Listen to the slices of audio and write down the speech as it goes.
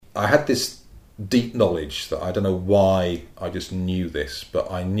I had this deep knowledge that I don't know why I just knew this,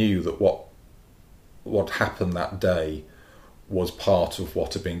 but I knew that what happened that day was part of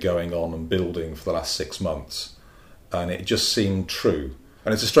what had been going on and building for the last 6 months, and it just seemed true.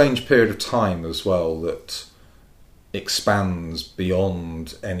 And it's a strange period of time as well that expands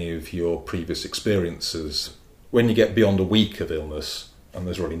beyond any of your previous experiences. When you get beyond a week of illness and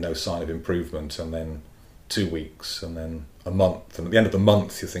there's really no sign of improvement, and then 2 weeks, and then a month, and at the end of the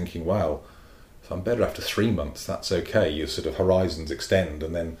month you're thinking, wow, if I'm better after 3 months, that's okay. Your sort of horizons extend,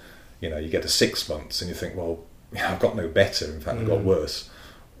 and then you get to 6 months and you think, well, I've got no better, in fact I've got worse.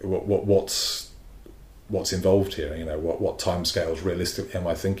 What's involved here? What timescales realistically am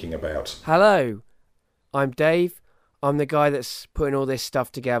I thinking about? Hello, I'm Dave. I'm the guy that's putting all this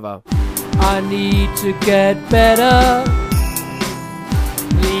stuff together. I need to get better.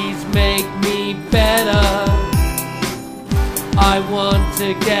 Please make me better. I want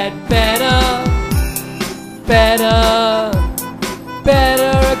to get better. Better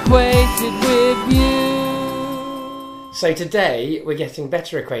acquainted with you. So today we're getting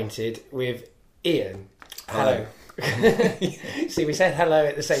better acquainted with Ian. Hello. See, we said hello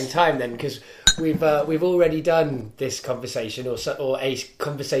at the same time then, because we've already done this conversation or a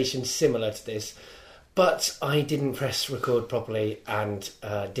conversation similar to this, but I didn't press record properly and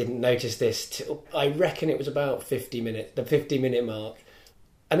didn't notice this till I reckon it was about 50 minutes, the 50-minute mark,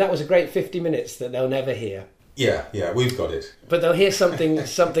 and that was a great 50 minutes that they'll never hear. Yeah, we've got it. But they'll hear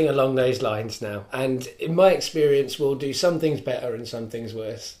something along those lines now, and in my experience, we'll do some things better and some things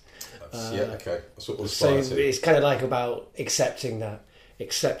worse. Okay. That's what we'll so it's kind of like about accepting that.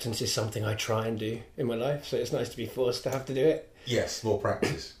 Acceptance is something I try and do in my life, so it's nice to be forced to have to do it. Yes, more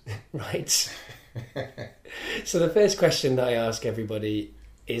practice. Right. So the first question that I ask everybody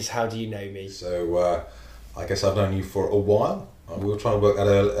is, how do you know me? So I guess I've known you for a while. We were trying to work that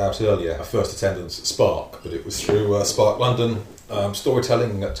out earlier. Our first attendance at Spark, but it was through Spark London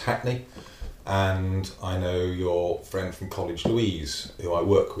storytelling at Hackney. And I know your friend from college, Louise, who I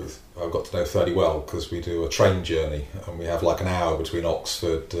work with. I've got to know fairly well because we do a train journey and we have like an hour between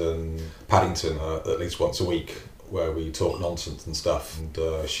Oxford and Paddington at least once a week where we talk nonsense and stuff.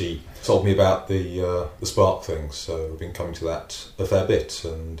 And she told me about the Spark thing, so we've been coming to that a fair bit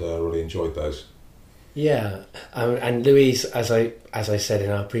and really enjoyed those. Yeah, and Louise, as I said in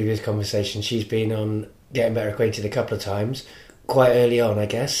our previous conversation, she's been on Getting Better Acquainted a couple of times. Quite early on, I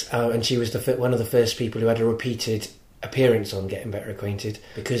guess, and she was one of the first people who had a repeated appearance on Getting Better Acquainted,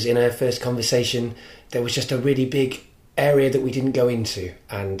 because in her first conversation there was just a really big area that we didn't go into,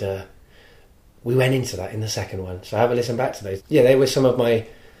 and we went into that in the second one. So have a listen back to those. Yeah, they were some of my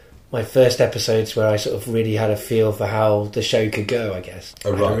first episodes where I sort of really had a feel for how the show could go, I guess.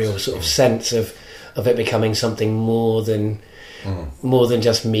 Oh, right. I had a real sort of sense of it becoming something more than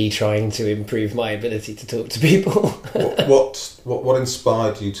just me trying to improve my ability to talk to people. What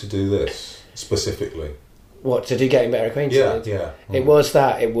inspired you to do this specifically? What, to do Getting Better Acquainted? Yeah. It was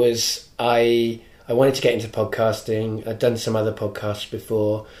that. It was I wanted to get into podcasting. I'd done some other podcasts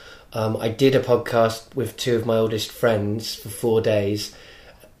before. I did a podcast with two of my oldest friends for 4 days.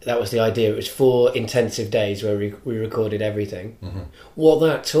 That was the idea. It was 4 intensive days where we recorded everything. Mm-hmm. What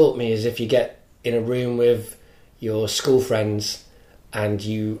that taught me is if you get in a room with your school friends and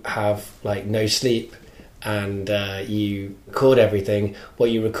you have like no sleep and you record everything, what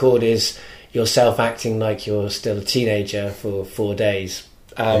you record is yourself acting like you're still a teenager for 4 days.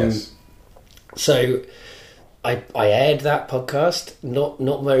 Yes. So I aired that podcast.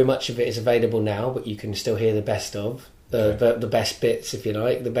 Not very much of it is available now, but you can still hear the best of the best bits, if you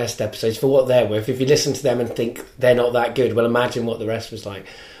like, the best episodes for what they're worth. If you listen to them and think they're not that good, well, imagine what the rest was like.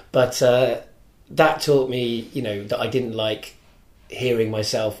 But that taught me, that I didn't like hearing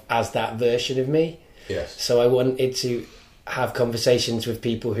myself as that version of me. Yes. So I wanted to have conversations with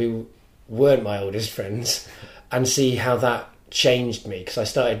people who weren't my oldest friends and see how that changed me, because I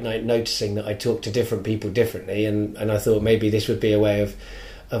started noticing that I talked to different people differently, and I thought maybe this would be a way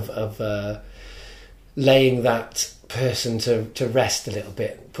of laying that person to rest a little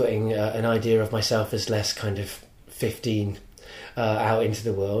bit, putting an idea of myself as less kind of 15 out into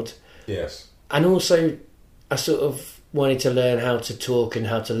the world. Yes. And also I sort of wanted to learn how to talk and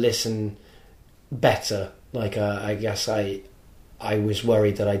how to listen better. Like I guess I was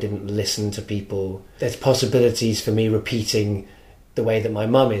worried that I didn't listen to people. There's possibilities for me repeating the way that my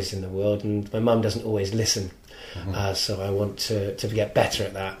mum is in the world, and my mum doesn't always listen. Mm-hmm. So I want to get better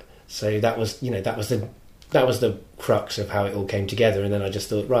at that. So that was the crux of how it all came together. And then I just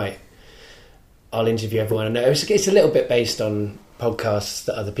thought, right, I'll interview everyone I know. It's a little bit based on podcasts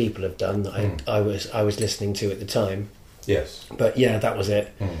that other people have done that I was listening to at the time. Yes. But yeah, that was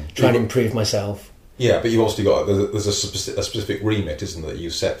it. try and improve myself. Yeah, but you've obviously got there's a specific remit, isn't there, that you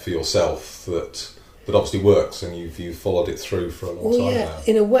set for yourself that obviously works, and you've followed it through for a long time now.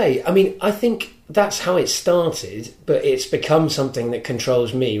 In a way. I mean, I think that's how it started, but it's become something that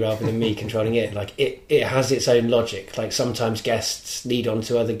controls me rather than me controlling it. Like it has its own logic. Like sometimes guests lead on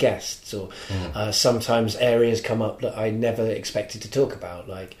to other guests, or sometimes areas come up that I never expected to talk about.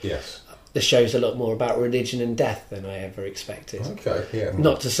 Like yes. The show's a lot more about religion and death than I ever expected. Okay, yeah.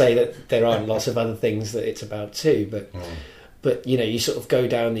 Not to say that there aren't lots of other things that it's about too, but you know, you sort of go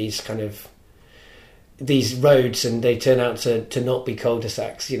down these roads and they turn out to not be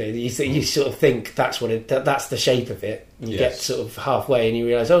cul-de-sacs. You know, you sort of think that's that's the shape of it. You get sort of halfway and you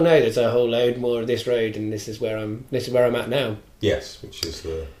realise, oh no, there's a whole load more of this road, and this is where I'm at now. Yes, which is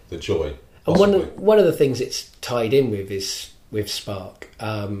the joy. And one of the things it's tied in with Spark,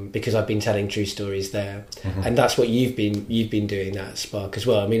 because I've been telling true stories there, and that's what you've been doing that at Spark as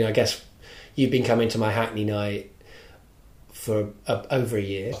well. I mean, I guess you've been coming to my Hackney night for over a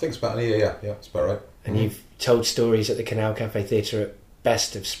year. I think it's about a year. Yeah, it's about right. And you've told stories at the Canal Cafe Theatre at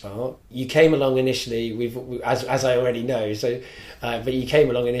Best of Spark. You came along initially, as I already know. So, but you came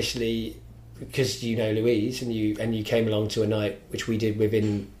along initially because you know Louise, and you came along to a night which we did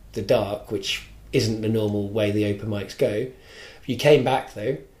within the dark, which isn't the normal way the open mics go. You came back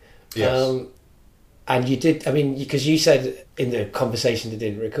though, yes. And you did. I mean, because you said in the conversation that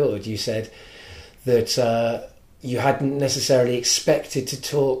didn't record, you said that. You hadn't necessarily expected to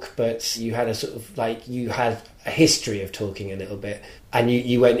talk, but you had a sort of you had a history of talking a little bit, and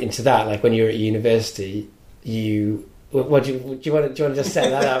you went into that like when you were at university. Do you want to just set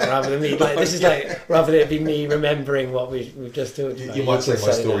that up rather than me? Like this is rather than it be me remembering what we've just talked about. You might say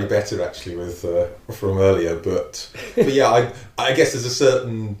my story better actually with from earlier, but yeah, I guess there's a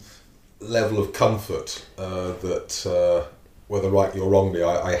certain level of comfort that whether rightly or wrongly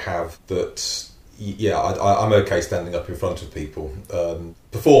I have that. Yeah, I'm okay standing up in front of people.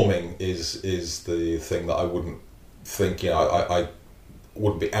 Performing is the thing that I wouldn't think. I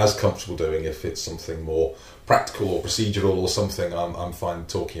wouldn't be as comfortable doing if it's something more practical or procedural or something. I'm fine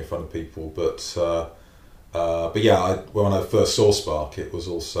talking in front of people, but yeah, when I first saw Spark, it was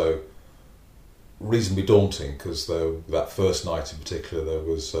also reasonably daunting because that first night in particular, there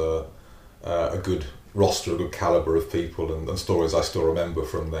was a good roster, a good calibre of people and stories I still remember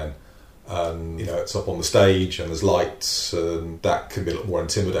from then. And it's up on the stage and there's lights, and that can be a little more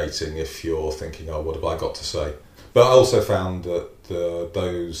intimidating if you're thinking, oh, what have I got to say? But I also found that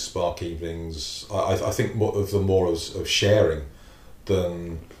those Spark evenings, I think more of sharing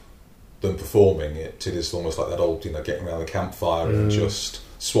than performing. It is almost like that old, getting around the campfire and just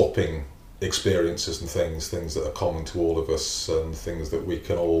swapping experiences and things that are common to all of us, and things that we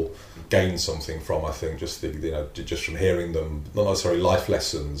can all gain something from. I think just from hearing them, not necessarily life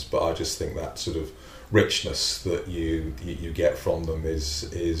lessons, but I just think that sort of richness that you get from them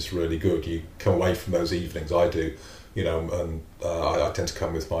is really good. You come away from those evenings, I do, and I tend to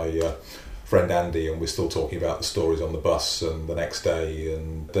come with my friend Andy, and we're still talking about the stories on the bus and the next day,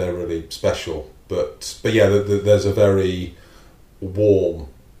 and they're really special. But yeah, there's a very warm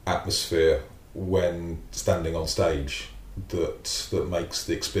atmosphere when standing on stage that makes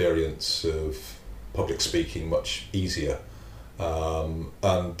the experience of public speaking much easier,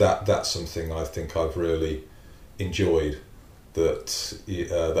 and that's something I think I've really enjoyed. That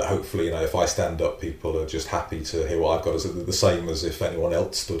hopefully, if I stand up, people are just happy to hear what I've got. Is the same as if anyone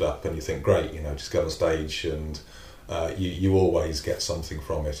else stood up, and you think, great, just go on stage, and you always get something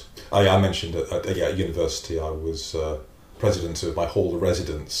from it. I mentioned at university I was president of my hall of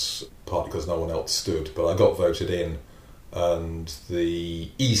residence, partly because no one else stood, but I got voted in, and the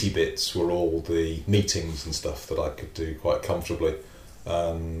easy bits were all the meetings and stuff that I could do quite comfortably,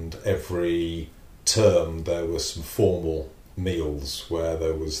 and every term there were some formal meals where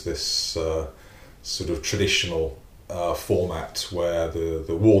there was this sort of traditional format where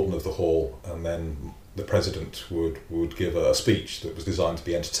the warden of the hall and then the president would give a speech that was designed to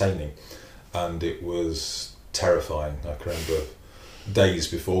be entertaining, and it was terrifying. I can remember days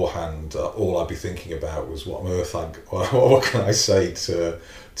beforehand, all I'd be thinking about was what on earth what can I say to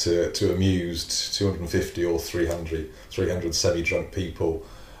amused 250 or 300 semi-drunk people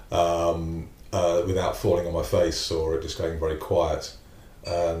without falling on my face or it just going very quiet.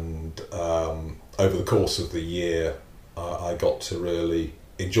 And over the course of the year, I got to really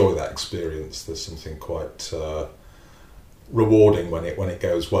enjoy that experience. There's something quite rewarding when it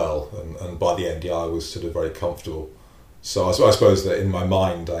goes well, and by the end, I was sort of very comfortable. So I suppose that in my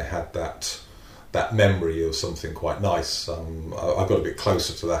mind I had that memory of something quite nice. I've got a bit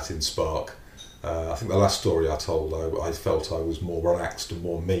closer to that in Spark, I think the last story I told, I felt I was more relaxed and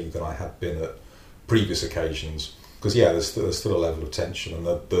more me than I had been at previous occasions. Because there's still a level of tension, and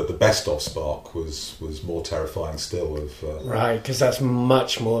the best of Spark was more terrifying still. Right, because that's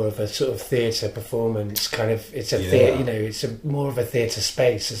much more of a sort of theatre performance kind of. It's a it's more of a theatre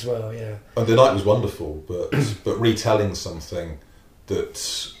space as well. Yeah. And the night was wonderful, but retelling something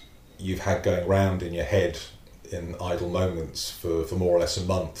that you've had going round in your head in idle moments for more or less a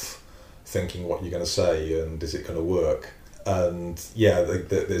month, thinking what you're going to say and is it going to work. And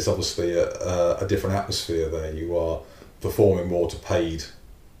there's obviously a different atmosphere there. You are performing more to paid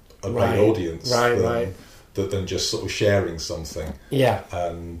audience than just sort of sharing something. Yeah.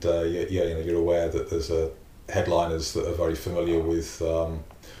 And you're aware that there's headliners that are very familiar with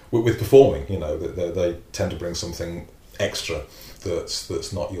performing. You know, that they tend to bring something extra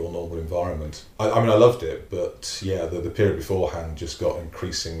that's not your normal environment. I loved it, but the period beforehand just got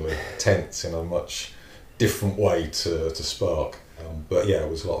increasingly tense in a much different way to Spark, but it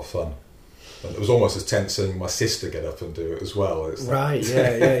was a lot of fun, and it was almost as tense seeing my sister get up and do it as well.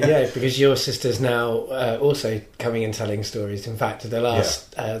 Because your sister's now also coming and telling stories. In fact, the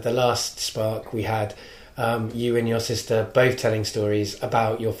last Spark we had you and your sister both telling stories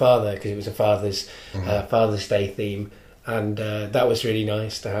about your father, because it was a Father's Day theme, and that was really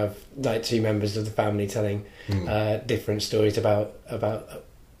nice to have like two members of the family telling different stories about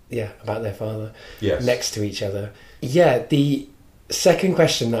their father next to each other. Yeah, the second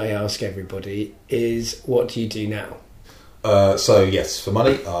question that I ask everybody is, what do you do now? For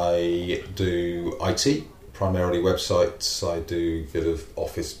money, I do IT, primarily websites. I do a bit of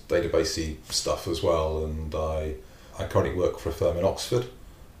Office databasey stuff as well, and I currently work for a firm in Oxford,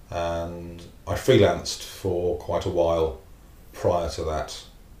 and I freelanced for quite a while prior to that.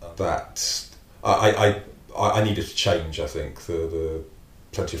 I needed to change, I think. The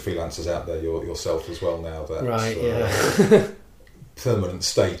plenty of freelancers out there, yourself as well now, that permanent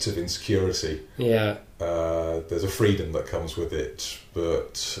state of insecurity. Yeah. There's a freedom that comes with it,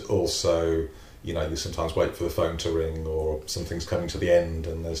 but also, you sometimes wait for the phone to ring or something's coming to the end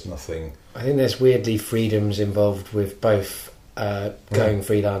and there's nothing. I think there's weirdly freedoms involved with both going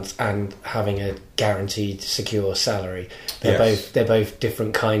freelance and having a guaranteed secure salary. They're both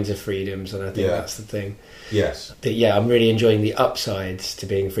different kinds of freedoms, and I think that's the thing. Yes. But I'm really enjoying the upsides to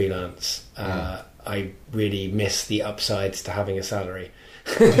being freelance. I really miss the upsides to having a salary.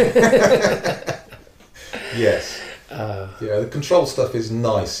 Yes. The control stuff is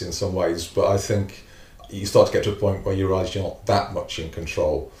nice in some ways, but I think you start to get to a point where you realise you're not that much in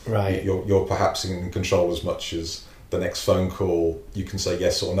control. Right. You're perhaps in control as much as the next phone call. You can say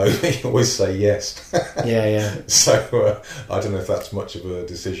yes or no, but you always say yes. Yeah. So I don't know if that's much of a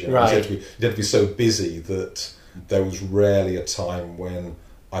decision. Right. You had to be so busy that there was rarely a time when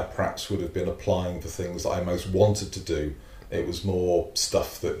I perhaps would have been applying for things that I most wanted to do. It was more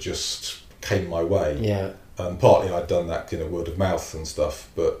stuff that just came my way. Yeah. And partly I'd done that, word of mouth and stuff,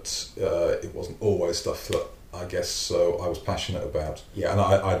 but it wasn't always stuff that I guess I was passionate about. Yeah, and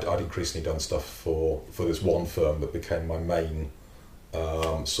I'd increasingly done stuff for this one firm that became my main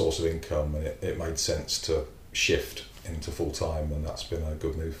source of income, and it made sense to shift into full time, and that's been a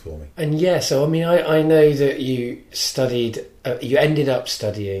good move for me. And I know that you studied, you ended up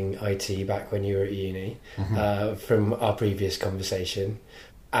studying IT back when you were at uni, from our previous conversation,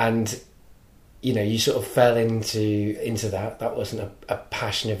 and you sort of fell into that. That wasn't a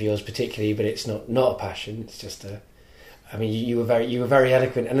passion of yours particularly, but it's not a passion. It's just you were very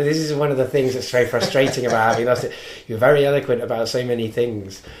eloquent, and this is one of the things that's very frustrating about having lost it. You were very eloquent about so many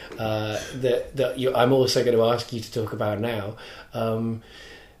things that I'm also going to ask you to talk about now, and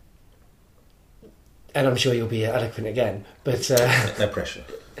I'm sure you'll be eloquent again. But no pressure.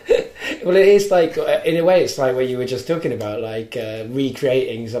 Well, it is like, in a way, it's like what you were just talking about, like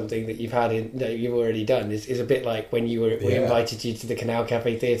recreating something that you've already done. Is a bit like when we invited you to the Canal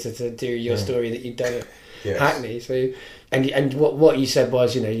Cafe Theatre to do your story that you'd done at Hackney. So, and what you said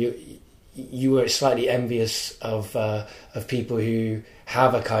was, you were slightly envious of people who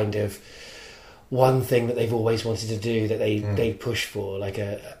have a kind of one thing that they've always wanted to do that they push for, like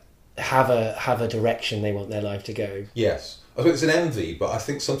have a direction they want their life to go. Yes. I think it's an envy, but I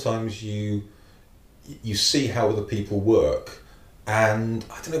think sometimes you see how other people work, and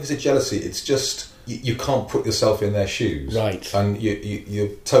I don't know if it's a jealousy. It's just you can't put yourself in their shoes, right? And you're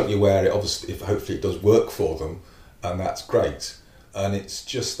totally aware. Obviously, hopefully it does work for them, and that's great. And it's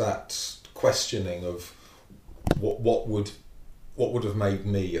just that questioning of what would have made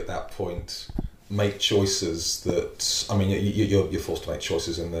me at that point make choices that you're forced to make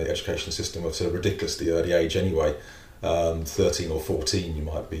choices in the education system at a ridiculously early age anyway. 13 or 14, you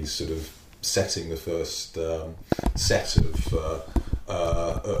might be sort of setting the first set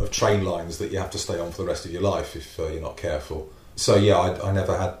of train lines that you have to stay on for the rest of your life if you're not careful. So yeah, I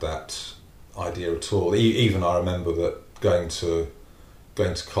never had that idea at all. Even I remember that going to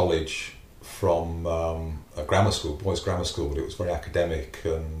college from a grammar school, boys' grammar school, but it was very academic,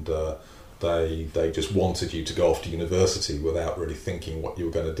 and they just wanted you to go off to university without really thinking what you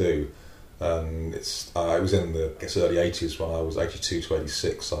were going to do. And it was in the early 80s when I was 82 to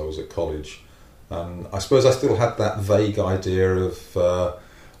 86. I was at college, and I suppose I still had that vague idea of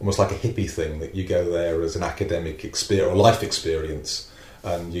almost like a hippie thing, that you go there as an academic experience or life experience,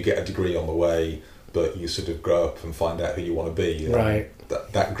 and you get a degree on the way, but you sort of grow up and find out who you want to be. Right.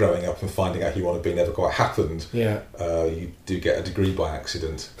 That growing up and finding out who you want to be never quite happened. Yeah. You do get a degree by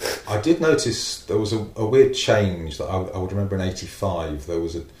accident. I did notice there was a weird change that I would remember in 85. There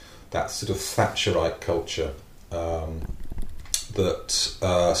was that sort of Thatcherite culture that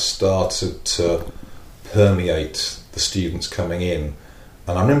started to permeate the students coming in.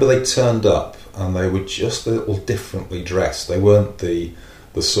 And I remember they turned up and they were just a little differently dressed. They weren't the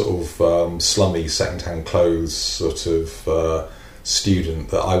sort of slummy second-hand clothes sort of student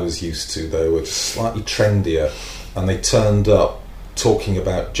that I was used to. They were just slightly trendier, and they turned up talking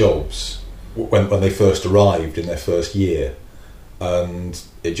about jobs when they first arrived in their first year. And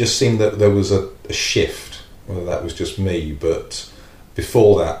it just seemed that there was a shift, whether that was just me, but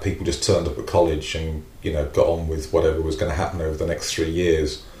before that people just turned up at college and got on with whatever was going to happen over the next 3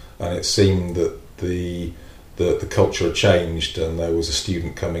 years. And it seemed that the culture had changed, and there was a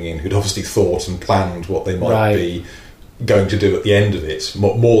student coming in who'd obviously thought and planned what they might be going to do at the end of it,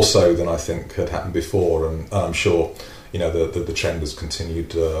 more so than I think had happened before. And I'm sure the trend has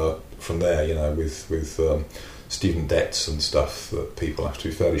continued from there, with student debts and stuff, that people have to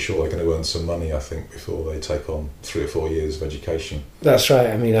be fairly sure they're going to earn some money, I think, before they take on 3 or 4 years of education. That's right.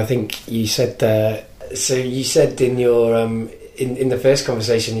 I mean, I think you said so you said in your in the first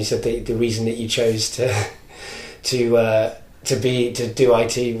conversation, you said the reason that you chose to do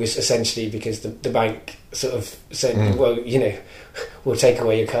IT was essentially because the bank sort of said, well, we'll take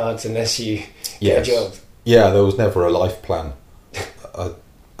away your cards unless you get a job. Yeah, there was never a life plan. I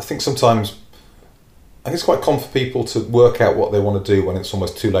think sometimes it's quite common for people to work out what they want to do when it's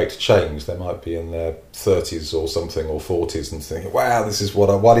almost too late to change. They might be in their 30s or something, or 40s, and think, wow, this is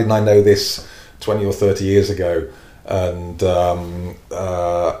why didn't I know this 20 or 30 years ago? And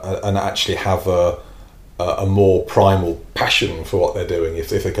actually have a more primal passion for what they're doing. If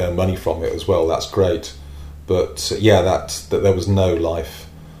they can earn money from it as well, that's great. But that there was no life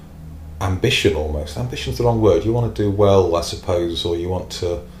ambition. Almost ambition's the wrong word. You want to do well, I suppose, or you want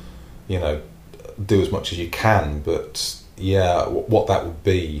to do as much as you can, but what that would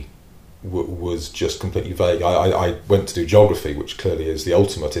be was just completely vague. I went to do geography, which clearly is the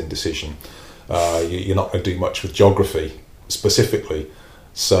ultimate indecision. You're not going to do much with geography specifically,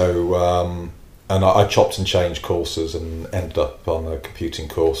 so and I chopped and changed courses and ended up on a computing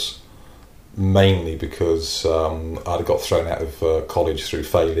course, mainly because I'd got thrown out of college through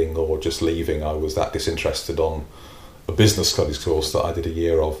failing or just leaving. I was that disinterested on a business studies course that I did a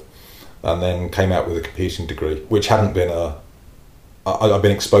year of, and then came out with a computing degree, which hadn't been I'd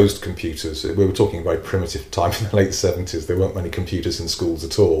been exposed to computers. We were talking a very primitive time in the late 70s. There weren't many computers in schools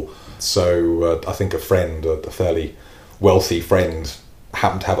at all. So I think a fairly wealthy friend,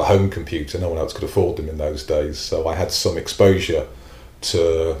 happened to have a home computer. No one else could afford them in those days. So I had some exposure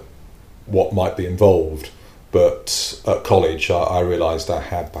to what might be involved. But at college, I realised I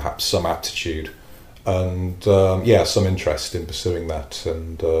had perhaps some aptitude and some interest in pursuing that,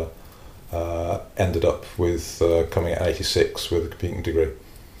 and ended up with coming at 86 with a computing degree.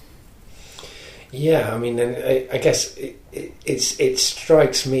 Yeah, I mean, I guess it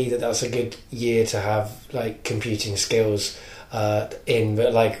strikes me that that's a good year to have like computing skills in.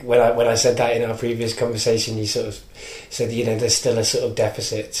 But like when I said that in our previous conversation, you sort of said there's still a sort of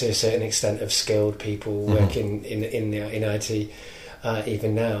deficit to a certain extent of skilled people working in IT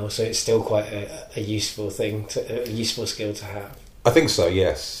even now. So it's still quite a useful thing, a useful skill to have. I think so.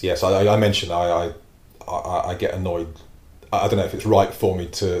 Yes. I mentioned I get annoyed. I don't know if it's right for me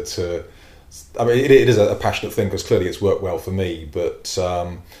to. I mean, it is a passionate thing because clearly it's worked well for me. But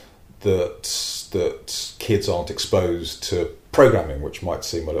that kids aren't exposed to programming, which might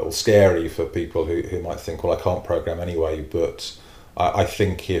seem a little scary for people who might think, well, I can't program anyway. But I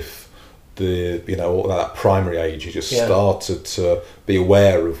think if all that primary age, you just started to be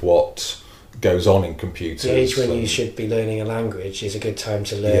aware of what goes on in computers. The age when you should be learning a language is a good time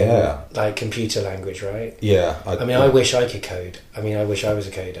to learn like computer language, right? Yeah. I wish I could code. I mean, I wish I was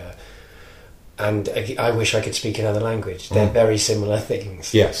a coder. and I wish I could speak another language. They're very similar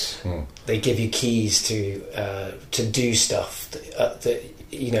things. Yes. They give you keys to do stuff that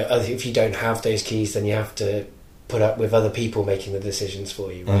if you don't have those keys, then you have to put up with other people making the decisions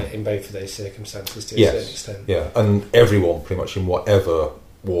for you, right? In both of those circumstances, to a certain extent. Yeah, and everyone, pretty much in whatever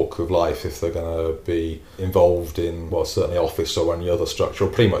walk of life, if they're going to be involved in, well, certainly office or any other structure, or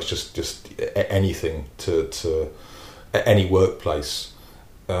pretty much just anything to any workplace,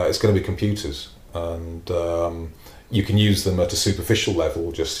 it's going to be computers, and you can use them at a superficial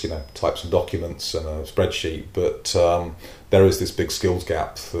level, just type some documents and a spreadsheet, but there is this big skills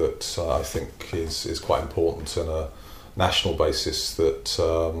gap that I think is quite important on a national basis,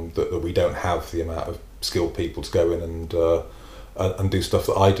 that we don't have the amount of skilled people to go in and do stuff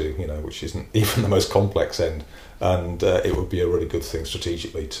that I do, which isn't even the most complex end. And it would be a really good thing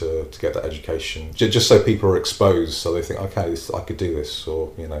strategically to get that education, just so people are exposed, so they think, okay, I could do this,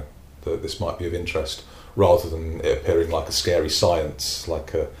 or that this might be of interest, rather than it appearing like a scary science,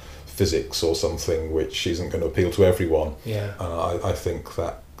 like a physics or something, which isn't going to appeal to everyone. Yeah. I think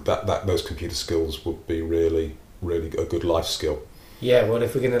that those computer skills would be really, really a good life skill. Yeah, well,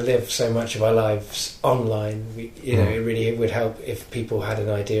 if we're going to live so much of our lives online, it really would help if people had an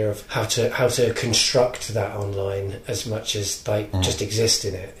idea of how to construct that online as much as just exist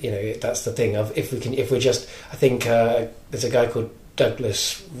in it. That's the thing. I think there's a guy called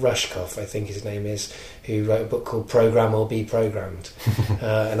Douglas Rushkoff, I think his name is, who wrote a book called Program or Be Programmed,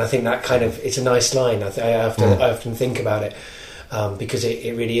 and I think that it's a nice line. I often think about it. Because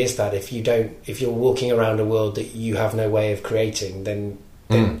it really is that if you're walking around a world that you have no way of creating, then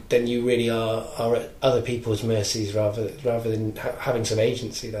you really are at other people's mercies rather than having some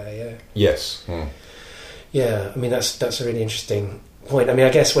agency there. Yeah. Yes. Yeah. I mean, that's a really interesting point. I mean,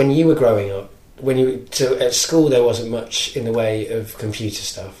 I guess when you were growing up, at school, there wasn't much in the way of computer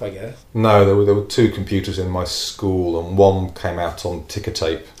stuff, I guess. No, there were 2 computers in my school, and one came out on ticker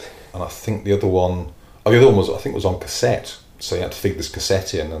tape, and I think the other one was on cassette. So you had to feed this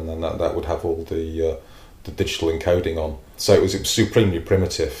cassette in, and then that would have all the digital encoding on. So it was supremely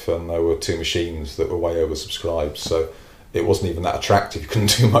primitive, and there were 2 machines that were way oversubscribed. So it wasn't even that attractive. You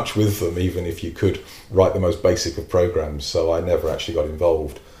couldn't do much with them, even if you could write the most basic of programs. So I never actually got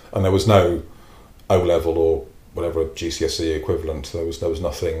involved. And there was no O-level or whatever GCSE equivalent. There was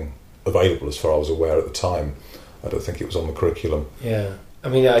nothing available as far as I was aware at the time. I don't think it was on the curriculum. Yeah. I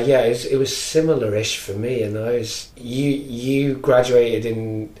mean, it was similar-ish for me, and you graduated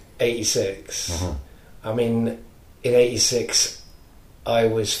in 86. Mm-hmm. I mean, in 86, I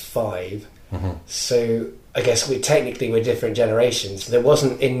was 5, so I guess we're different generations. There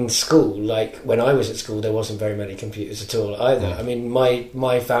wasn't in school, like when I was at school, there wasn't very many computers at all either. I mean,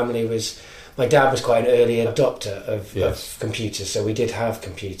 my family my dad was quite an early adopter of computers, so we did have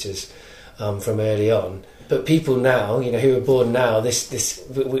computers from early on. But people now, who are born now, we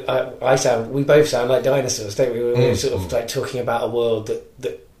both sound like dinosaurs, don't we? We're sort of like talking about a world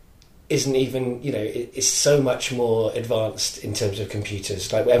that isn't even, it's so much more advanced in terms of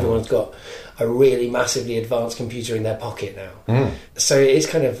computers. Like everyone's got a really massively advanced computer in their pocket now. So it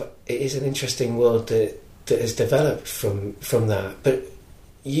is an interesting world that has developed from that. But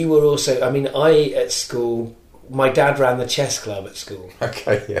you were also, at school, my dad ran the chess club at school.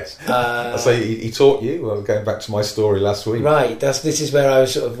 Okay, yes. So he taught you. Well, going back to my story last week, right? This is where I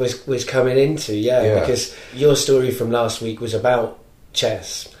was coming into, because your story from last week was about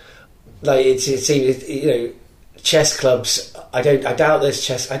chess. Like it seems, chess clubs. I doubt there's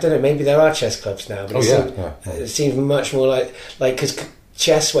chess. I don't know. Maybe there are chess clubs now. But it seems much more like because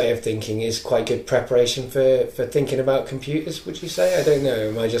chess way of thinking is quite good preparation for thinking about computers. Would you say? I don't know.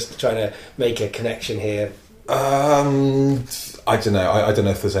 Am I just trying to make a connection here? I don't know. I don't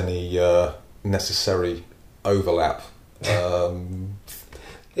know if there's any necessary overlap.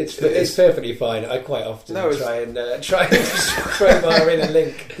 It's perfectly fine. I quite often try and throw in a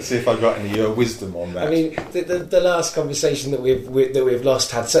link. See if I've got any wisdom on that. I mean, the last conversation that we've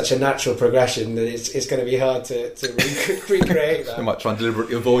lost had such a natural progression that it's going to be hard to recreate that. I might try and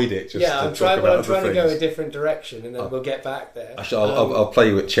deliberately avoid it. I'm trying to go a different direction, and then we'll get back there. I'll play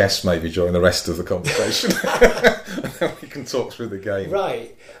you at chess maybe during the rest of the conversation. We can talk through the game.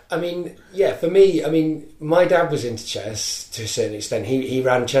 Right. I mean, for me, my dad was into chess to a certain extent. He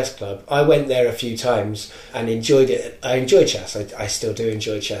ran chess club. I went there a few times and enjoyed it. I enjoy chess. I still do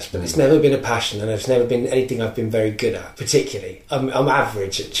enjoy chess, but it's never been a passion, and it's never been anything I've been very good at, particularly. I'm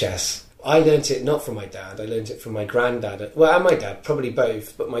average at chess. I learnt it not from my dad. I learnt it from my granddad. Well, and my dad, probably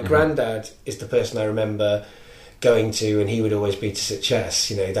both. But my granddad is the person I remember going to, and he would always beat us at chess.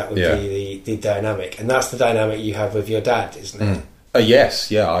 That would be the dynamic, and that's the dynamic you have with your dad, isn't it?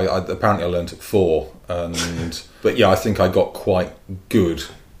 Yes, yeah. I apparently I learnt at 4, and but yeah, I think I got quite good.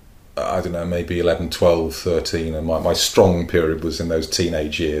 I don't know, maybe 11, 12, 13, and my strong period was in those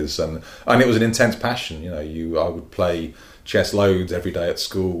teenage years, and it was an intense passion. I would play chess loads every day at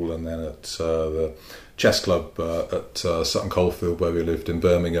school, and then at the chess club at Sutton Coldfield, where we lived in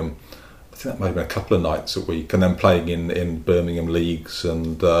Birmingham. I think that might have been a couple of nights a week, and then playing in Birmingham leagues,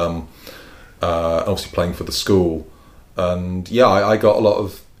 and obviously playing for the school. And yeah, I got a lot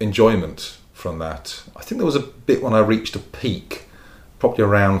of enjoyment from that. I think there was a bit when I reached a peak, probably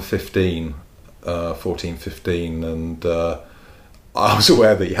around 14, 15, and I was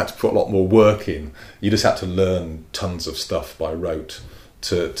aware that you had to put a lot more work in. You just had to learn tons of stuff by rote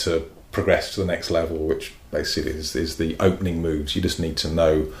to progress to the next level, which basically is the opening moves. You just need to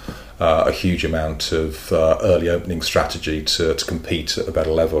know a huge amount of early opening strategy to compete at a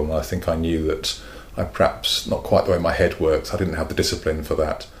better level, and I think I knew that I perhaps not quite the way my head works. I didn't have the discipline for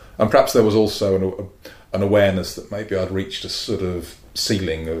that, and perhaps there was also an awareness that maybe I'd reached a sort of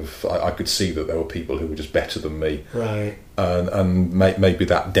ceiling of I could see that there were people who were just better than me, right? And maybe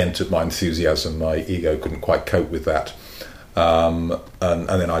that dented my enthusiasm. My ego couldn't quite cope with that, and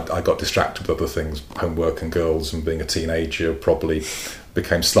then I got distracted with other things, homework and girls, and being a teenager probably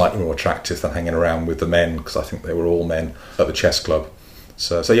became slightly more attractive than hanging around with the men, because I think they were all men at the chess club.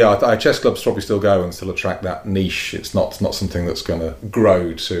 So yeah, chess clubs probably still go and still attract that niche. It's not something that's going to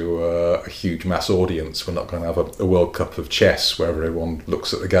grow to a huge mass audience. We're not going to have a World Cup of chess where everyone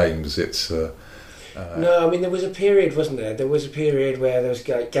looks at the games. It's no, I mean there was a period, wasn't there? There was a period where there was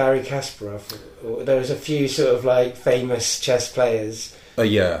Garry Kasparov, or there was a few sort of like famous chess players.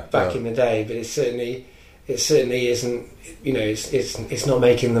 Back in the day, but it certainly isn't. It's not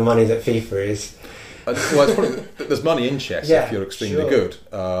making the money that FIFA is. Well, it's probably, there's money in chess if you're extremely good.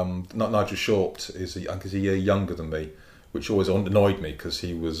 Nigel Short is a year younger than me, which always annoyed me because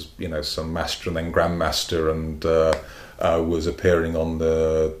he was, some master and then grandmaster, and was appearing on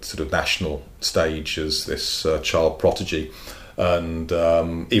the sort of national stage as this child prodigy. And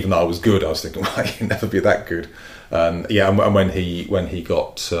even though I was good, I was thinking, well, you can never be that good. And when he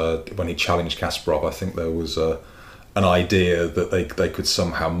challenged Kasparov, I think there was an idea that they could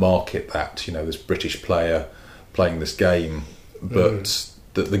somehow market that, this British player playing this game, but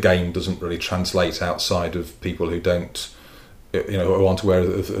that the game doesn't really translate outside of people who don't, who aren't aware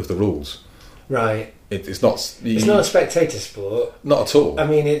of the rules. Right. It's not. It's not a spectator sport. Not at all. I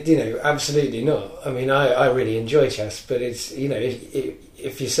mean, absolutely not. I mean, I really enjoy chess, but it's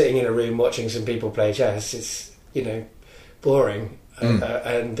if you're sitting in a room watching some people play chess, it's boring,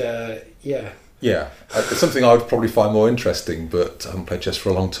 Yeah, it's something I would probably find more interesting, but I haven't played chess for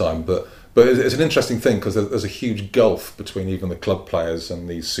a long time. But it's an interesting thing because there's a huge gulf between even the club players and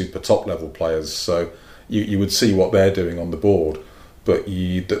these super top level players. So you would see what they're doing on the board, but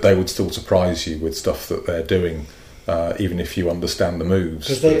they would still surprise you with stuff that they're doing, even if you understand the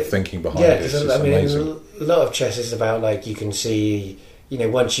moves. The thinking behind it is amazing. A lot of chess is about, like, you can see,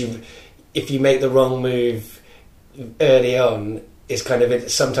 if you make the wrong move early on, it's kind of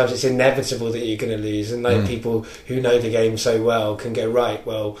sometimes it's inevitable that you're going to lose, and people who know the game so well can go, right,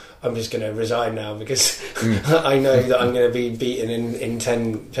 well, I'm just going to resign now because I know that I'm going to be beaten in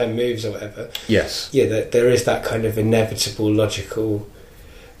 10 moves or whatever. Yes. Yeah, there is that kind of inevitable logical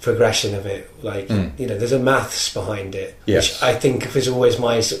progression of it, like there's a maths behind it, which I think is always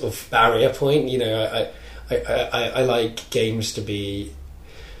my sort of barrier point. I like games to be.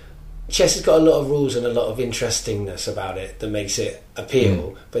 Chess has got a lot of rules and a lot of interestingness about it that makes it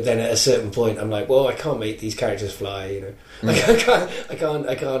appeal. But then at a certain point, I'm like, well, I can't make these characters fly.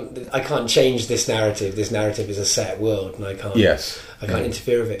 I can't change this narrative. This narrative is a set world, and I can't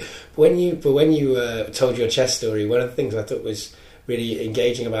interfere with it. But when you told your chess story, one of the things I thought was really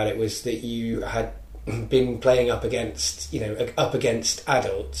engaging about it was that you had been playing up against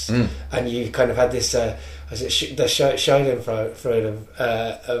adults, and you kind of had this the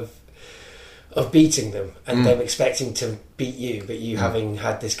Schadenfreude of beating them and them expecting to beat you, but you having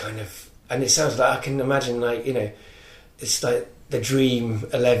had this kind of, and it sounds like, I can imagine, like, it's like the dream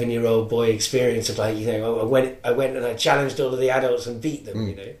 11-year-old boy experience of, like, I went and I challenged all of the adults and beat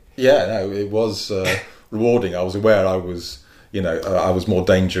them. Yeah, no, it was rewarding. I was aware I was more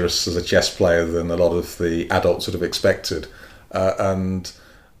dangerous as a chess player than a lot of the adults would have expected, and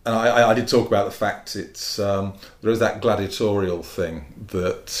I did talk about the fact it's there is that gladiatorial thing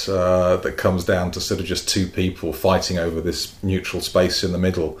that comes down to sort of just two people fighting over this neutral space in the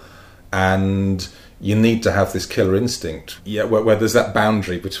middle, and you need to have this killer instinct. Yeah, where there's that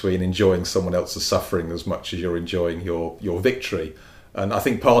boundary between enjoying someone else's suffering as much as you're enjoying your victory. And I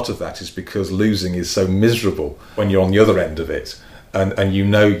think part of that is because losing is so miserable when you're on the other end of it. and you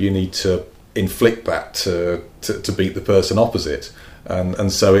know you need to inflict that to beat the person opposite.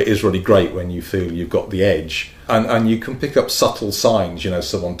 And so it is really great when you feel you've got the edge, and you can pick up subtle signs,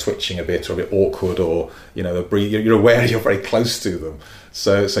 someone twitching a bit or a bit awkward, or you're aware you're very close to them,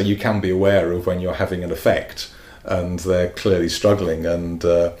 so you can be aware of when you're having an effect and they're clearly struggling. And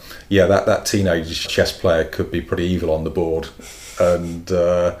that teenage chess player could be pretty evil on the board, and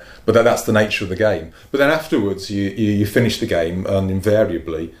but that's the nature of the game. But then afterwards you finish the game, and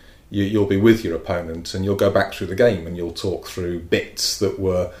invariably you'll be with your opponent, and you'll go back through the game and you'll talk through bits that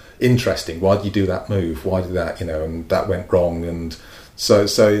were interesting. Why did you do that move? Why did that, and that went wrong? And so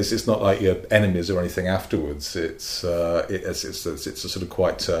it's not like you're enemies or anything afterwards. It's a sort of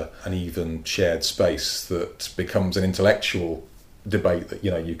quite an even shared space that becomes an intellectual debate that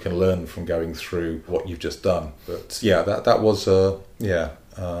you can learn from going through what you've just done. But that was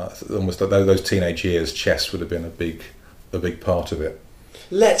almost those teenage years. Chess would have been a big part of it.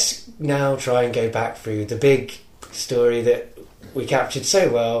 Let's now try and go back through the big story that we captured so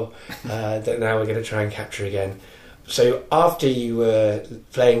well that now we're going to try and capture again. So after you were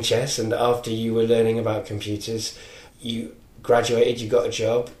playing chess and after you were learning about computers, you graduated, you got a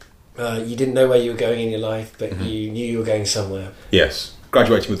job. You didn't know where you were going in your life, but you knew you were going somewhere. Yes.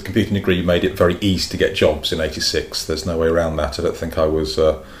 Graduating with a computing degree made it very easy to get jobs in '86. There's no way around that. I don't think I was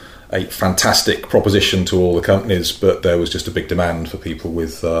a fantastic proposition to all the companies, but there was just a big demand for people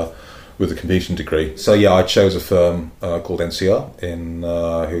with a computing degree. So I chose a firm called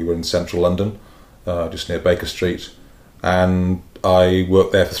NCR who were in central London, just near Baker Street, and I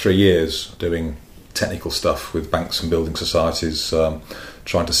worked there for 3 years doing technical stuff with banks and building societies,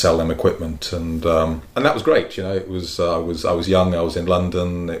 trying to sell them equipment, and that was great. It was I was young, I was in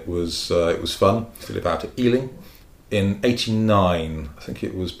London, it was fun. I live out at Ealing. In '89, I think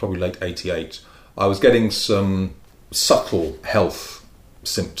it was probably late '88, I was getting some subtle health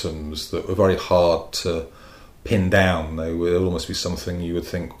symptoms that were very hard to pin down. They would almost be something you would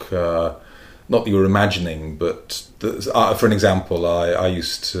think, not that you were imagining, but for an example, I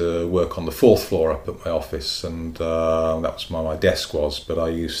used to work on the 4th floor up at my office, and that was where my desk was, but I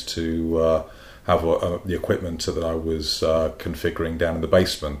used to have the equipment that I was configuring down in the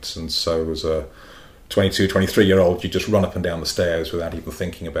basement, and so as a 22, 23-year-old, you just run up and down the stairs without even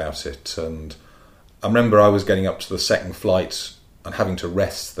thinking about it. And I remember I was getting up to the second flight and having to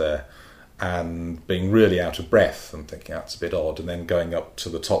rest there and being really out of breath and thinking that's a bit odd, and then going up to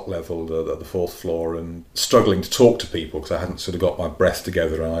the top level, the 4th floor, and struggling to talk to people because I hadn't sort of got my breath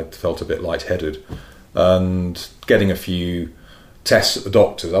together and I felt a bit lightheaded, and getting a few tests at the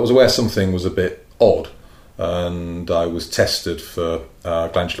doctor's. I was aware something was a bit odd, and I was tested for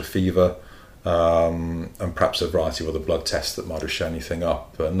glandular fever, and perhaps a variety of other blood tests that might have shown anything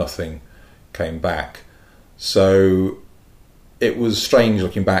up, but nothing came back. So it was strange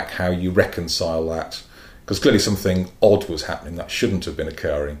looking back how you reconcile that, because clearly something odd was happening that shouldn't have been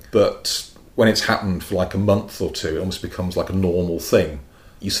occurring, but when it's happened for like a month or two, it almost becomes like a normal thing.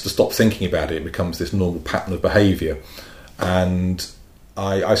 You sort of stop thinking about it, it becomes this normal pattern of behaviour. And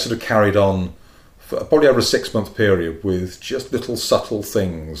I sort of carried on for probably over a 6-month period with just little subtle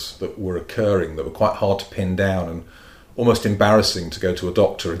things that were occurring that were quite hard to pin down, and almost embarrassing to go to a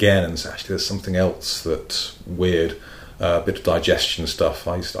doctor again and say, actually there's something else that's weird, a bit of digestion stuff.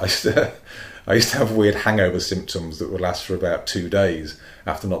 I used to have weird hangover symptoms that would last for about 2 days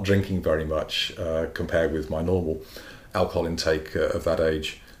after not drinking very much, compared with my normal alcohol intake of that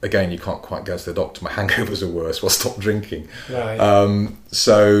age. Again, you can't quite go to the doctor, my hangovers are worse, well, stop drinking. Right.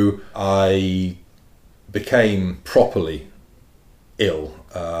 So I became properly ill.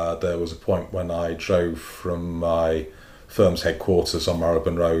 There was a point when I drove from my firm's headquarters on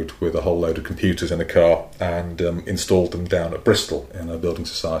Marylebone Road with a whole load of computers in a car and installed them down at Bristol in a building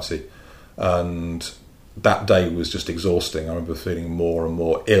society. And that day was just exhausting. I remember feeling more and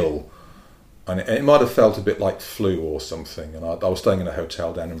more ill. And it might have felt a bit like flu or something. And I was staying in a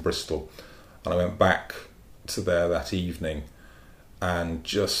hotel down in Bristol. And I went back to there that evening and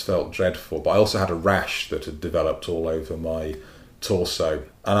just felt dreadful. But I also had a rash that had developed all over my torso.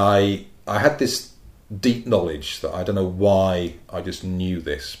 And I had this deep knowledge that I don't know why I just knew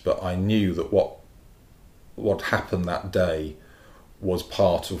this, but I knew that what happened that day was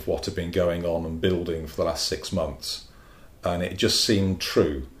part of what had been going on and building for the last 6 months. And it just seemed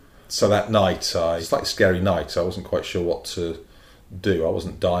true. So that night, it's like a scary night. I wasn't quite sure what to do. I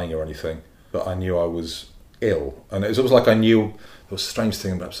wasn't dying or anything, but I knew I was ill. And it was almost like I knew, there was a strange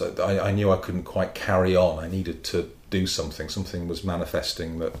thing about it, I knew I couldn't quite carry on. I needed to do something. Something was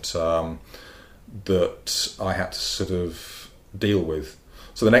manifesting that I had to sort of deal with.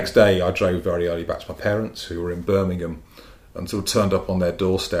 So the next day I drove very early back to my parents, who were in Birmingham, and sort of turned up on their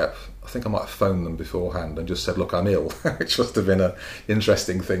doorstep. I think I might have phoned them beforehand and just said, "Look, I'm ill," which must have been an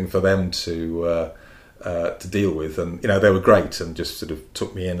interesting thing for them to deal with. And they were great and just sort of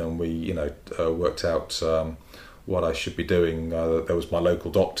took me in, and we worked out what I should be doing. There was my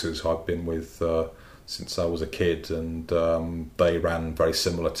local doctors who I've been with since I was a kid, and they ran very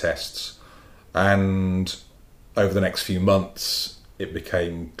similar tests. And over the next few months, it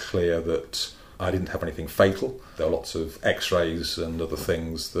became clear that I didn't have anything fatal. There were lots of x-rays and other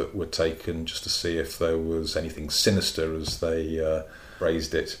things that were taken just to see if there was anything sinister, as they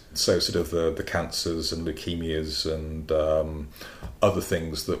phrased it. So sort of the cancers and leukemias and other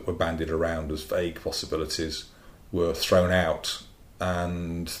things that were bandied around as vague possibilities were thrown out,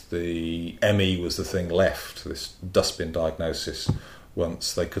 and the ME was the thing left, this dustbin diagnosis,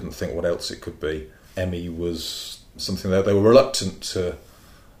 once they couldn't think what else it could be. ME was something that they were reluctant to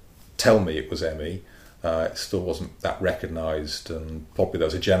tell me it was ME. It still wasn't that recognised, and probably there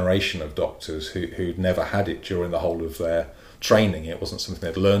was a generation of doctors who'd never had it during the whole of their training. It wasn't something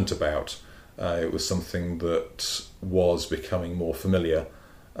they'd learnt about. It was something that was becoming more familiar.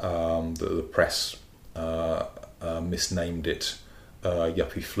 The press misnamed it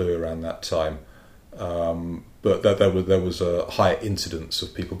yuppie flu around that time. But there was a higher incidence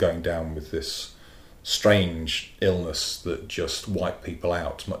of people going down with this strange illness that just wiped people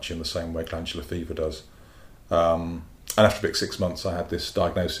out, much in the same way glandular fever does. And after about 6 months, I had this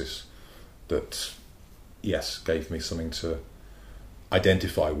diagnosis that, yes, gave me something to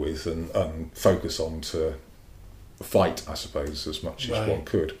identify with and focus on, to fight, I suppose, as much as one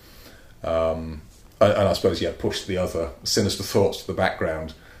could. And I suppose, pushed the other sinister thoughts to the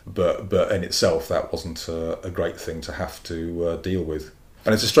background, but in itself, that wasn't a great thing to have to deal with.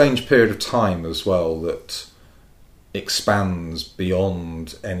 And it's a strange period of time as well that expands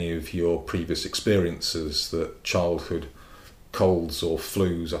beyond any of your previous experiences, that childhood colds or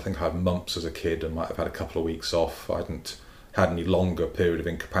flus. I think I had mumps as a kid and might have had a couple of weeks off. I hadn't had any longer period of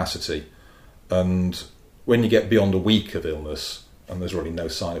incapacity. And when you get beyond a week of illness and there's really no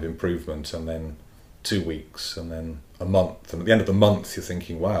sign of improvement, and then 2 weeks and then a month, and at the end of the month you're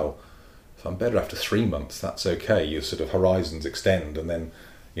thinking, wow, if I'm better after 3 months, that's okay. Your sort of horizons extend, and then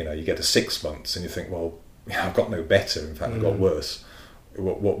you get to 6 months and you think, well, I've got no better, in fact I've got worse.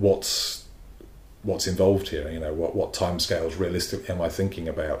 What's involved here? What timescales realistically am I thinking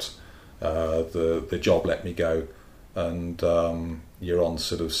about? The job let me go, and you're on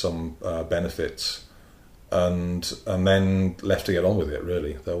sort of some benefits, and then left to get on with it.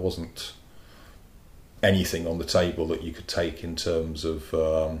 Really, there wasn't anything on the table that you could take in terms of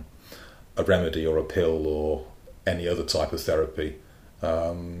a remedy or a pill or any other type of therapy.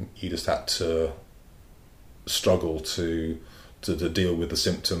 You just had to struggle to deal with the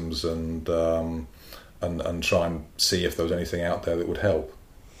symptoms and try and see if there was anything out there that would help.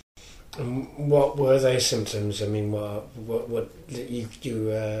 What were those symptoms? I mean, what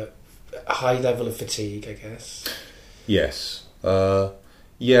you a high level of fatigue, I guess. Yes.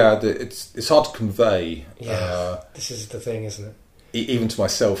 It's hard to convey. Yeah, this is the thing, isn't it? Even to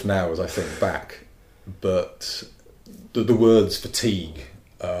myself now, as I think back. But the words fatigue,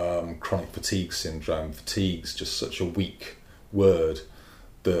 chronic fatigue syndrome, fatigue's just such a weak word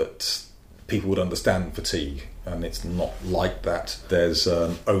that people would understand fatigue, and it's not like that. There's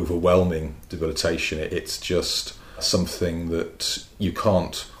an overwhelming debilitation. It's just something that you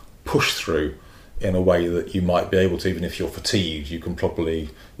can't push through in a way that you might be able to. Even if you're fatigued, you can probably,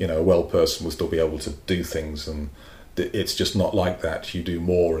 a well person will still be able to do things, and it's just not like that. You do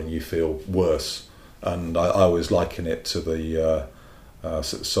more and you feel worse. And I always liken it to the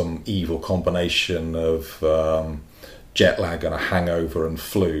some evil combination of jet lag and a hangover and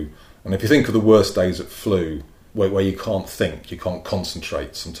flu. And if you think of the worst days at flu, where you can't think, you can't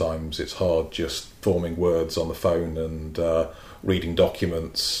concentrate, sometimes it's hard just forming words on the phone and reading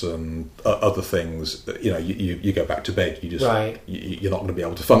documents and other things. You go back to bed, you just you're not going to be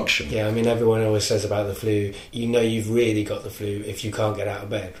able to function. Yeah, I mean, everyone always says about the flu, you've really got the flu if you can't get out of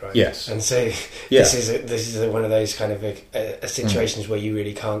bed, right? Yes. And so this is one of those kind of situations where you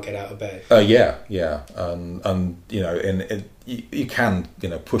really can't get out of bed. And you can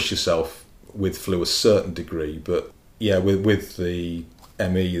push yourself with flu a certain degree, but with the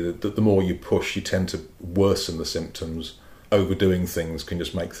ME, the more you push, you tend to worsen the symptoms. Overdoing things can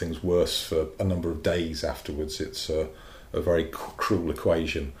just make things worse for a number of days afterwards. It's a very cruel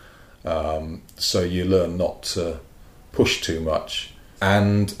equation. So you learn not to push too much,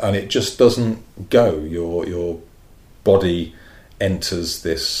 and it just doesn't go. Your body enters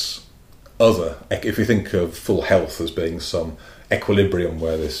this other. If you think of full health as being some equilibrium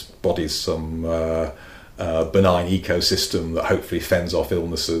where this body's some benign ecosystem that hopefully fends off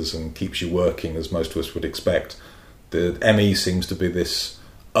illnesses and keeps you working, as most of us would expect. The ME seems to be this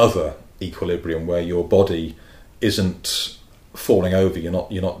other equilibrium where your body isn't falling over, you're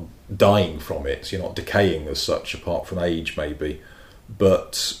not dying from it, you're not decaying as such, apart from age maybe,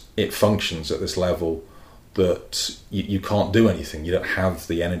 but it functions at this level that you can't do anything. You don't have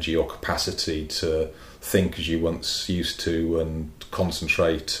the energy or capacity to think as you once used to and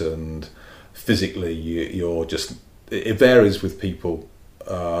concentrate, and physically you're just, it varies with people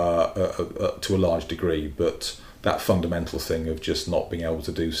to a large degree, but that fundamental thing of just not being able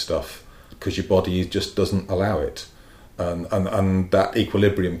to do stuff because your body just doesn't allow it, and that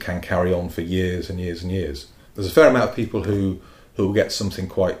equilibrium can carry on for years and years and years. There's a fair amount of people who will get something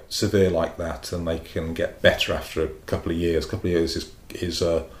quite severe like that, and they can get better after a couple of years. A couple of years is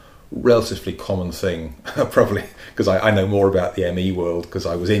a relatively common thing, probably because I know more about the ME world because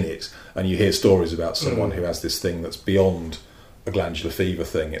I was in it, and you hear stories about someone who has this thing that's beyond a glandular fever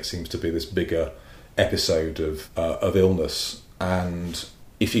thing. It seems to be this bigger episode of illness, and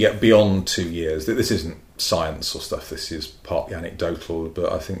if you get beyond 2 years, this isn't science or stuff, this is partly anecdotal,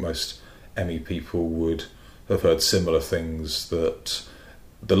 but I think most ME people would have heard similar things, that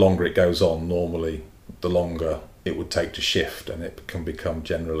the longer it goes on, normally the longer it would take to shift, and it can become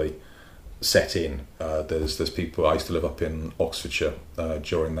generally set in. There's people, I used to live up in Oxfordshire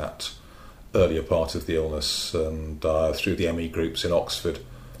during that earlier part of the illness, and through the ME groups in Oxford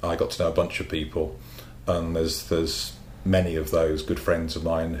I got to know a bunch of people, and there's many of those good friends of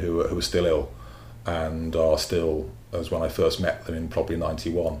mine who are still ill and are still as when I first met them in probably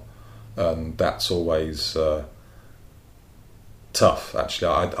 91, and that's always tough.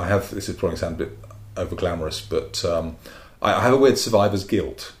 Actually, I have, this is probably sound a bit over glamorous, but I have a weird survivor's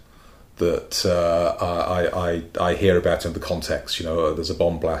guilt that I hear about in the context. You know, there's a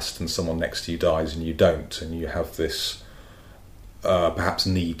bomb blast and someone next to you dies and you don't, and you have this perhaps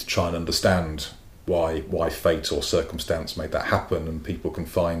need to try and understand why fate or circumstance made that happen, and people can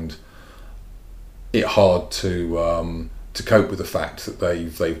find it hard to cope with the fact that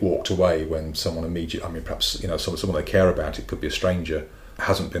they've walked away when someone immediately, I mean, perhaps, you know, someone they care about, it could be a stranger,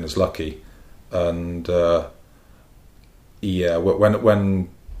 hasn't been as lucky. And when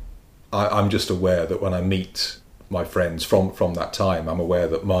I'm just aware that when I meet my friends from that time, I'm aware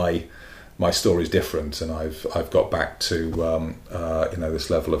that my story is different, and I've got back to this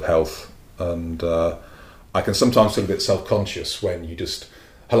level of health, and I can sometimes feel a bit self-conscious when you just,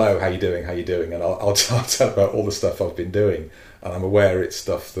 hello, how you doing, and I'll tell about all the stuff I've been doing, and I'm aware it's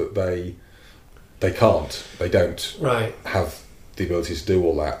stuff that they don't have the ability to do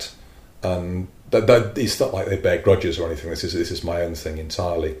all that. And it's not like they bear grudges or anything. This is my own thing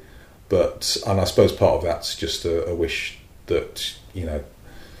entirely. And I suppose part of that's just a wish that, you know,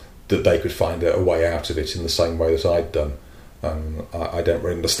 that they could find a way out of it in the same way that I'd done. I don't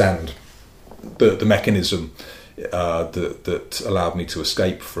really understand the mechanism that allowed me to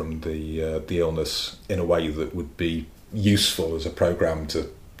escape from the illness in a way that would be useful as a program to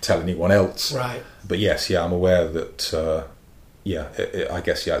tell anyone else. Right. But yes, I'm aware that. I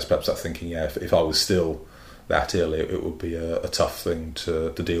guess it's perhaps that thinking. If I was still that ill, it would be a tough thing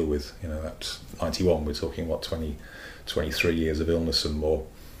to deal with. You know, at 91, we're talking 23 years of illness and more.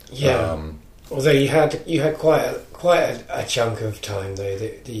 Yeah. Although you had quite a chunk of time though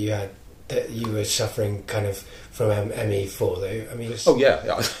that you were suffering kind of from ME for, though. I mean,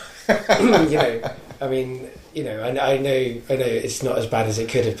 I know it's not as bad as it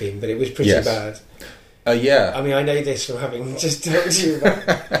could have been, but it was pretty bad. I mean, I know this from having just talked to you about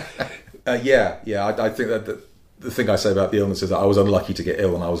it. I think that the thing I say about the illness is that I was unlucky to get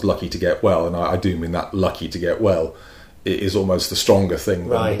ill and I was lucky to get well, and I do mean that lucky to get well. It is almost the stronger thing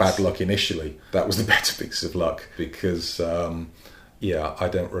than the bad luck initially. That was the better piece of luck, because I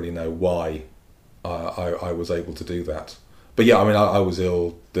don't really know why I was able to do that. But I was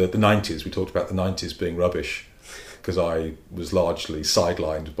ill. The 90s, we talked about the 90s being rubbish, because I was largely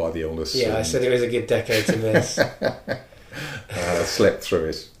sidelined by the illness. Yeah, I said it was a good decade to miss. Slept through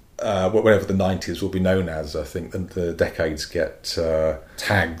it. Whatever the 90s will be known as, I think the decades get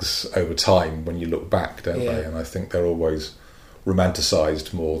tags over time when you look back, don't they? And I think they're always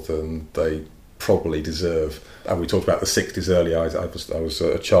romanticised more than they probably deserve. And we talked about the 60s earlier. I was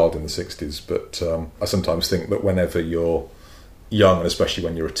a child in the 60s, but I sometimes think that whenever you're young, and especially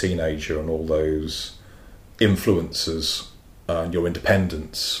when you're a teenager, and all those influences and your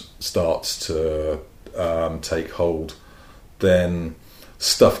independence starts to take hold, then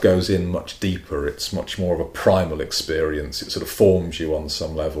stuff goes in much deeper. It's much more of a primal experience. It sort of forms you on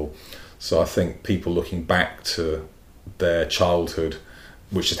some level. So I think people looking back to their childhood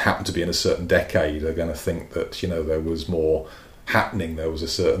which had happened to be in a certain decade are going to think that, you know, there was more happening, there was a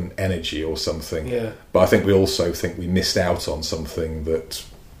certain energy or something. Yeah. But I think we also think we missed out on something that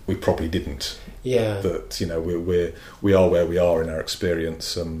we probably didn't. Yeah. That, you know, we are where we are in our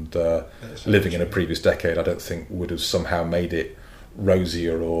experience, and living in a previous decade, I don't think would have somehow made it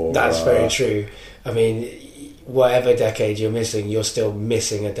rosier or. That's very true. I mean, whatever decade you're missing, you're still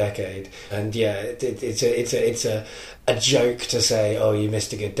missing a decade. And yeah, it's a joke to say, oh, you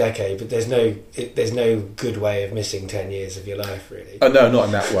missed a good decade, but there's no good way of missing 10 years of your life, really. No, not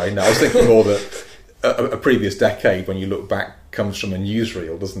in that way. No, I was thinking more that a previous decade, when you look back, comes from a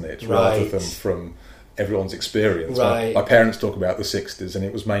newsreel, doesn't it? Rather than from everyone's experience. Right. My parents talk about the 60s, and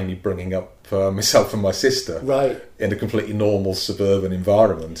it was mainly bringing up myself and my sister in a completely normal suburban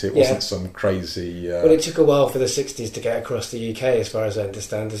environment. It wasn't some crazy... Well, it took a while for the 60s to get across the UK, as far as I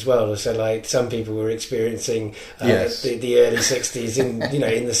understand, as well. So, like, some people were experiencing the early 60s in, you know,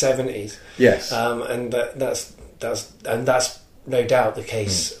 in the 70s. Yes. And that's no doubt the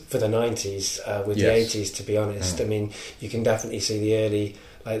case for the 90s with the 80s, to be honest. I mean, you can definitely see the early,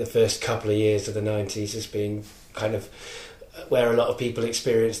 like the first couple of years of the 90s as being kind of where a lot of people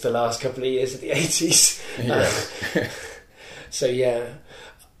experienced the last couple of years of the 80s. So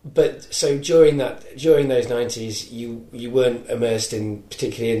during those 90s, you weren't immersed in,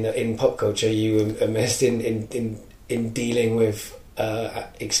 particularly in pop culture, you were immersed in dealing with the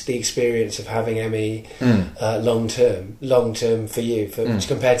experience of having ME long term for you,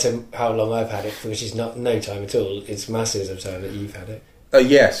 compared to how long I've had it, which is no time at all. It's masses of time that you've had it.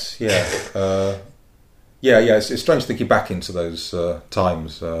 Yes, yeah. It's strange thinking back into those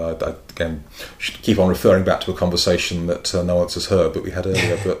times. I again should keep on referring back to a conversation that no one else has heard, but we had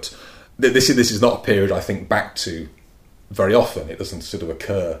earlier. But this is not a period I think back to very often. It doesn't sort of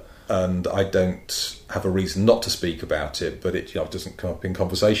occur, and I don't have a reason not to speak about it. But it doesn't come up in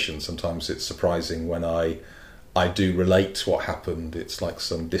conversation. Sometimes it's surprising when I do relate what happened. It's like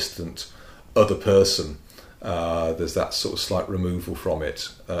some distant other person. There's that sort of slight removal from it,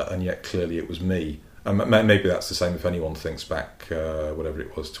 and yet clearly it was me. And maybe that's the same if anyone thinks back, whatever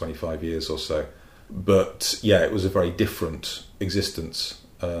it was, 25 years or so. But yeah, it was a very different existence.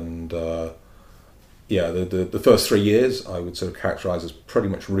 And the first 3 years I would sort of characterise as pretty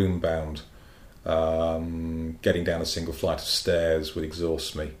much room bound. Getting down a single flight of stairs would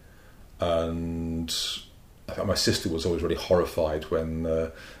exhaust me. And I think my sister was always really horrified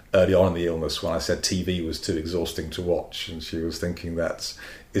when early on in the illness, when I said TV was too exhausting to watch, and she was thinking that,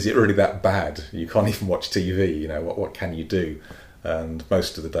 is it really that bad? You can't even watch TV, you know, what can you do? And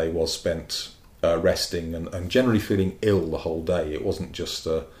most of the day was spent resting and generally feeling ill the whole day. It wasn't just,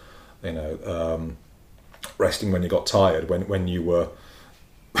 resting when you got tired. When you were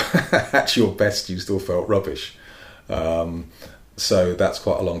at your best, you still felt rubbish. So that's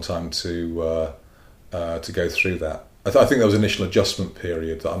quite a long time to go through that. I think there was an initial adjustment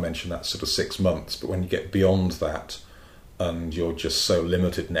period that I mentioned, that sort of 6 months, but when you get beyond that and you're just so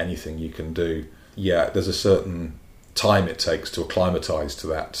limited in anything you can do, there's a certain time it takes to acclimatise to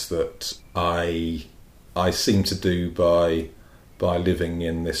that I seem to do by living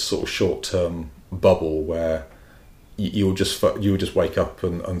in this sort of short-term bubble where you would just wake up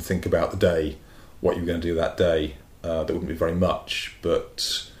and think about the day, what you were going to do that day. There wouldn't be very much,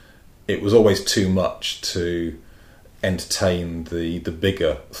 but it was always too much to entertain the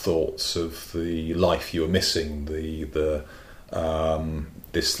bigger thoughts of the life you were missing, the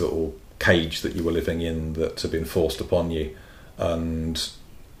this little cage that you were living in that had been forced upon you, and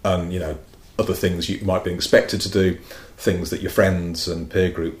you know, other things you might be expected to do, things that your friends and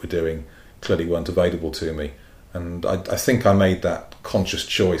peer group were doing, clearly weren't available to me. And I think I made that conscious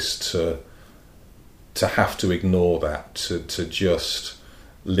choice to have to ignore that, to just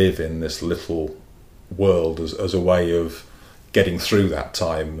live in this little world as a way of getting through that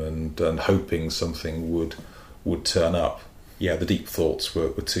time and hoping something would turn up. Yeah, the deep thoughts were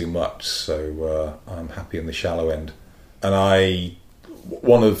too much, so I'm happy in the shallow end. And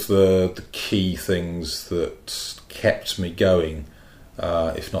one of the key things that kept me going,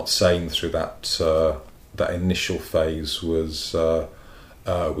 if not sane through that initial phase, was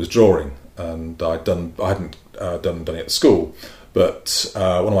drawing. And I hadn't done it at school. But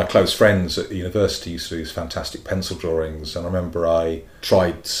one of my close friends at the university used to do these fantastic pencil drawings, and I remember I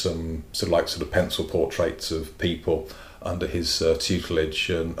tried some sort of pencil portraits of people under his tutelage,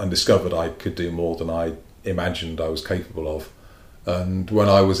 and discovered I could do more than I imagined I was capable of. And when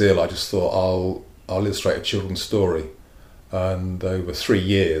I was ill, I just thought I'll illustrate a children's story. And over 3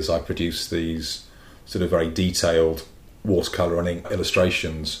 years, I produced these sort of very detailed watercolour and ink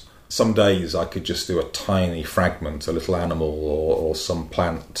illustrations some days I could just do a tiny fragment, a little animal or some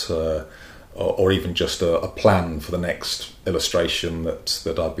plant, or even just a plan for the next illustration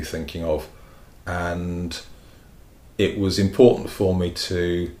that I'd be thinking of. And it was important for me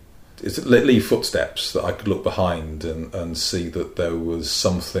to leave footsteps that I could look behind and see that there was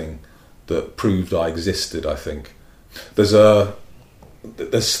something that proved I existed, I think. There's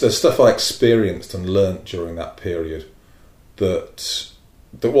stuff I experienced and learnt during that period that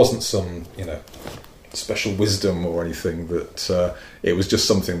wasn't some, special wisdom or anything, that it was just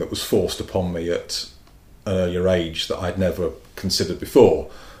something that was forced upon me at an earlier age that I'd never considered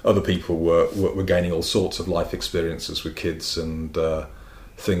before. Other people were gaining all sorts of life experiences with kids and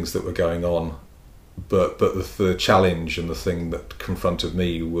things that were going on, but the challenge and the thing that confronted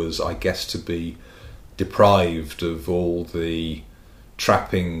me was, I guess, to be deprived of all the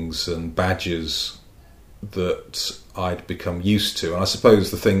trappings and badges that I'd become used to, and I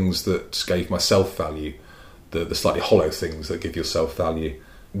suppose the things that gave my self-value, the slightly hollow things that give your self-value,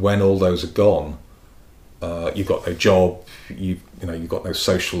 when all those are gone, you've got no job, you've got no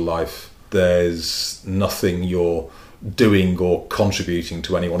social life, there's nothing you're doing or contributing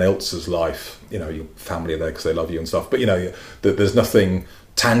to anyone else's life. Your family are there because they love you and stuff, but there's nothing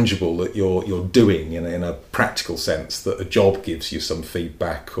tangible that you're doing in a practical sense, that a job gives you some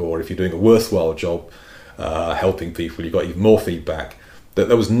feedback, or if you're doing a worthwhile job helping people, you got even more feedback. That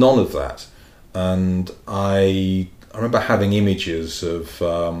there was none of that. And I remember having images of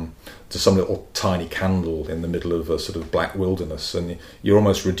just some little tiny candle in the middle of a sort of black wilderness, and you're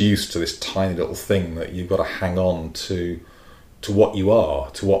almost reduced to this tiny little thing that you've got to hang on to what you are,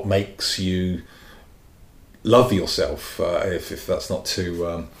 to what makes you love yourself, if that's not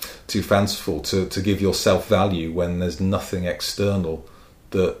too fanciful, to give yourself value when there's nothing external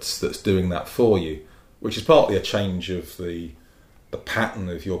that's doing that for you, which is partly a change of the pattern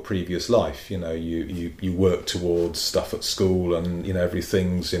of your previous life. You work towards stuff at school, and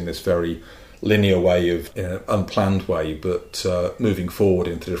everything's in this very linear way of unplanned way, but moving forward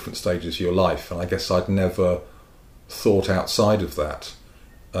into different stages of your life. And I guess I'd never thought outside of that,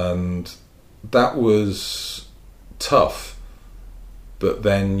 and that was tough. But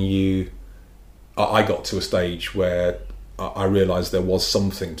then I got to a stage where I realised there was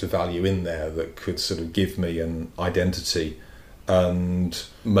something to value in there that could sort of give me an identity and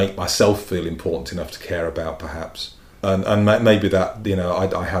make myself feel important enough to care about, perhaps. And maybe that,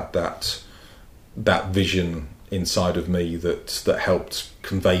 I had that vision inside of me that helped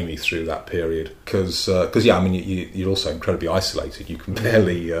convey me through that period. Because you're also incredibly isolated. You can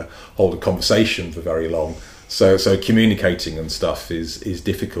barely hold a conversation for very long. So communicating and stuff is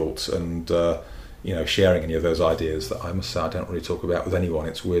difficult, and sharing any of those ideas that I must say I don't really talk about with anyone.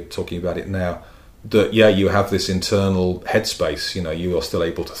 It's weird talking about it now. That you have this internal headspace. You are still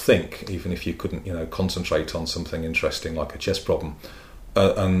able to think, even if you couldn't concentrate on something interesting like a chess problem,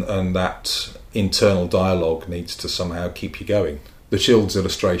 and that internal dialogue needs to somehow keep you going. The Child's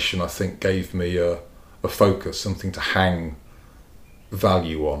illustration, I think, gave me a focus, something to hang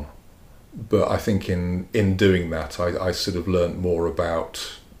value on. But I think in doing that, I sort of learnt more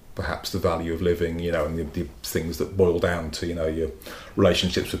about perhaps the value of living, and the things that boil down to, your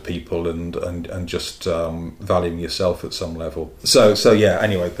relationships with people and just valuing yourself at some level. So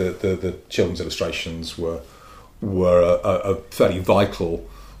anyway, the children's illustrations were a fairly vital,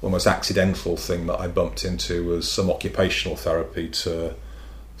 almost accidental thing that I bumped into as some occupational therapy to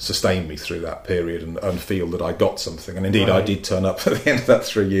sustain me through that period and feel that I got something. And indeed, right. I did turn up at the end of that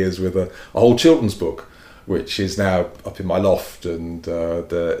 3 years with a whole children's book, which is now up in my loft, and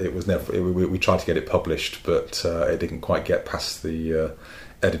it was never. We tried to get it published, but it didn't quite get past the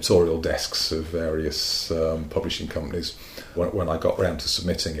editorial desks of various publishing companies when I got round to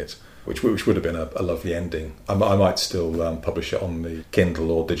submitting it, which would have been a lovely ending. I might still publish it on the Kindle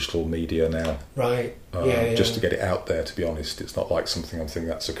or digital media now, right? Just to get it out there. To be honest, it's not like something I'm thinking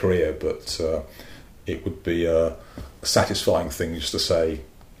that's a career, but it would be a satisfying thing just to say.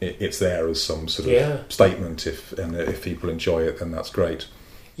 It's there as some sort of statement. If people enjoy it, then that's great.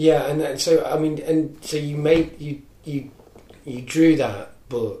 Yeah, and so you drew that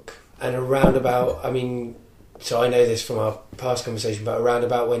book, and around about, so I know this from our past conversation, but around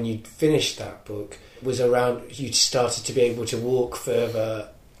about when you finished that book was around you started to be able to walk further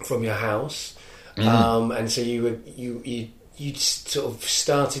from your house, and so you sort of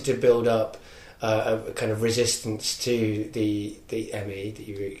started to build up a kind of resistance to the ME that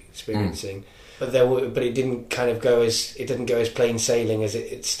you were experiencing, but it didn't go as plain sailing as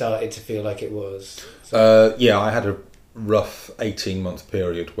it started to feel like it was. I had a rough 18-month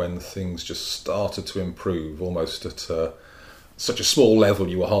period when things just started to improve, almost at such a small level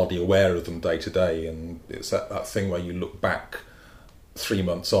you were hardly aware of them day to day, and it's that thing where you look back 3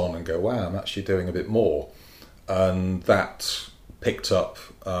 months on and go, wow, I'm actually doing a bit more. And that picked up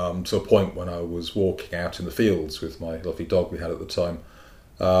to a point when I was walking out in the fields with my lovely dog we had at the time,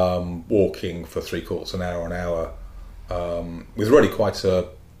 walking for 3/4 an hour, with really quite a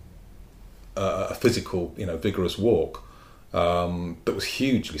physical, vigorous walk, that was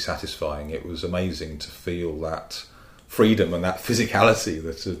hugely satisfying. It was amazing to feel that freedom and that physicality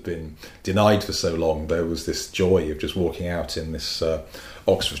that had been denied for so long. There was this joy of just walking out in this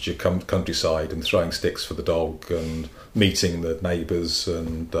Oxfordshire countryside and throwing sticks for the dog and meeting the neighbours,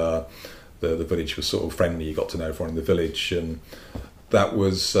 and the village was sort of friendly. You got to know everyone in the village, and that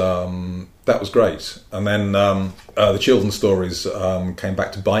was great. And then the children's stories came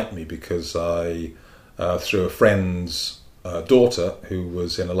back to bite me, because I, through a friend's daughter who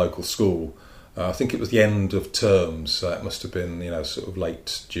was in a local school, I think it was the end of terms, it must have been sort of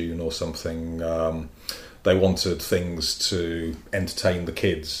late June or something, they wanted things to entertain the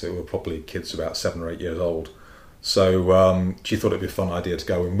kids. They were probably kids about 7 or 8 years old. So she thought it'd be a fun idea to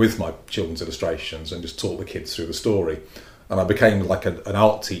go in with my children's illustrations and just talk the kids through the story. And I became like an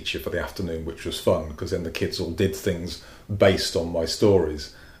art teacher for the afternoon, which was fun, because then the kids all did things based on my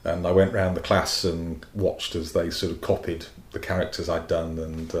stories. And I went round the class and watched as they sort of copied the characters I'd done,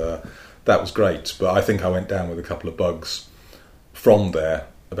 and that was great. But I think I went down with a couple of bugs from there.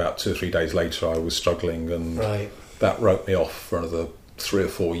 About 2 or 3 days later, I was struggling, and that wrote me off for another 3 or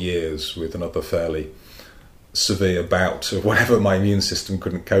 4 years with another fairly severe bout of whatever my immune system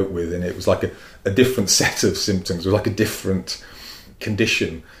couldn't cope with. And it was like a different set of symptoms. It was like a different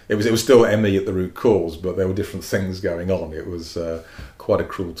condition. It was still ME at the root cause, but there were different things going on. It was quite a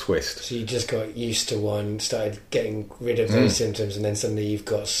cruel twist. So you just got used to one, started getting rid of those symptoms, and then suddenly you've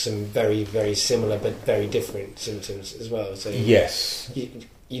got some very, very similar but very different symptoms as well. So yes,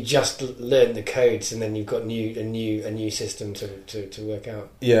 you just learn the codes, and then you've got a new system to work out.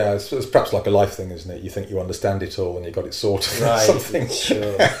 Yeah, it's perhaps like a life thing, isn't it? You think you understand it all and you got it sorted. Right, something.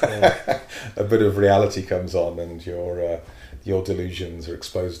 Sure. Yeah. A bit of reality comes on, and your delusions are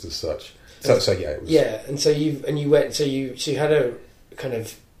exposed as such. So yeah, it was. Yeah, and so you had a kind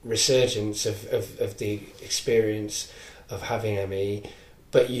of resurgence of the experience of having ME,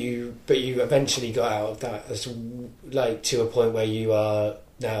 but you eventually got out of that as like to a point where you are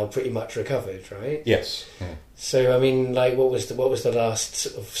now pretty much recovered, right? Yes. Mm. So I mean, like, what was the last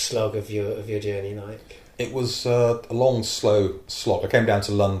sort of slog of your journey like? It was a long, slow slog. I came down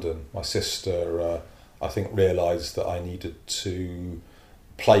to London. My sister, I think, realised that I needed to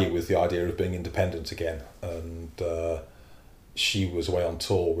play with the idea of being independent again, and she was away on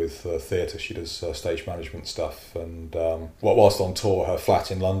tour with theatre. She does stage management stuff, and whilst on tour, her flat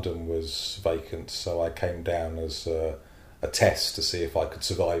in London was vacant, so I came down as a test to see if I could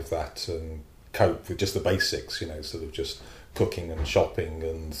survive that and cope with just the basics, sort of just cooking and shopping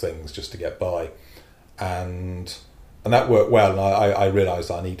and things just to get by, and that worked well. And I realised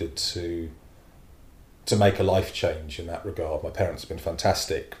I needed to make a life change in that regard. My parents have been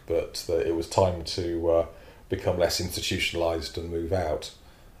fantastic, but it was time to become less institutionalised and move out.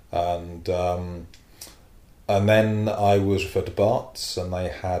 And then I was referred to Barts, and they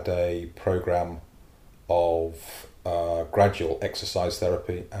had a programme of gradual exercise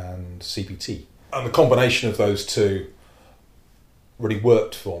therapy and CBT. And the combination of those two really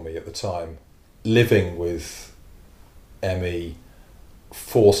worked for me at the time. Living with ME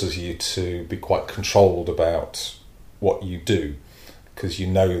forces you to be quite controlled about what you do, because you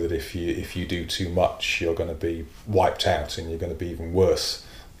know that if you do too much, you're going to be wiped out, and you're going to be even worse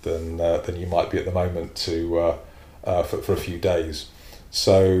than you might be at the moment for a few days.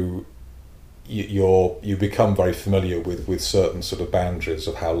 So you become very familiar with certain sort of boundaries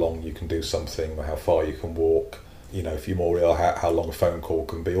of how long you can do something or how far you can walk. If you're more ill, how long a phone call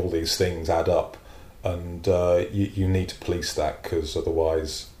can be. All these things add up, and you need to police that, because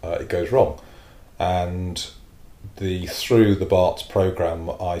otherwise it goes wrong. And through the Barts programme,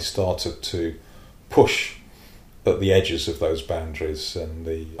 I started to push at the edges of those boundaries. And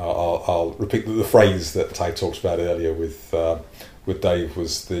I'll repeat the phrase that I talked about earlier with Dave,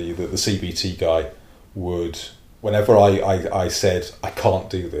 was the CBT guy would, whenever I said I can't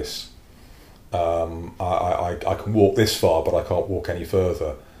do this, I can walk this far, but I can't walk any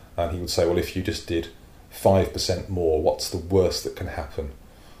further. And he would say, well, if you just did 5% more, what's the worst that can happen?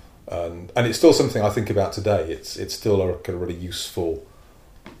 And it's still something I think about today. It's still a really useful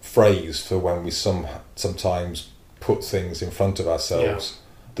phrase for when we sometimes put things in front of ourselves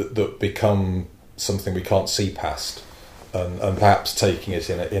that become something we can't see past. And perhaps taking it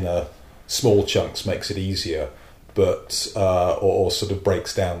in a small chunks makes it easier. but or sort of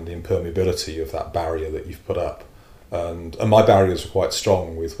breaks down the impermeability of that barrier that you've put up. And my barriers were quite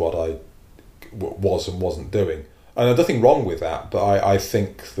strong with what I was and wasn't doing. And there's nothing wrong with that, but I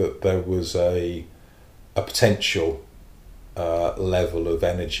think that there was a potential level of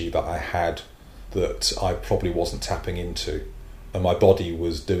energy that I had that I probably wasn't tapping into, and my body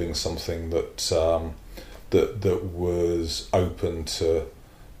was doing something that that was open to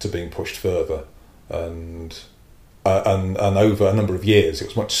being pushed further, and over a number of years it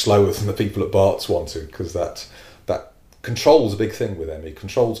was much slower than the people at Barts wanted, because that control's a big thing with ME.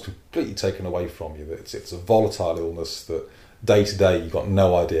 Control's completely taken away from you. It's a volatile illness that day to day you've got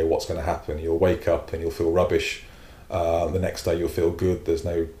no idea what's going to happen. You'll wake up and you'll feel rubbish. The next day you'll feel good. There's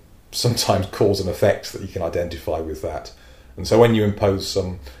no sometimes cause and effect that you can identify with that. And so when you impose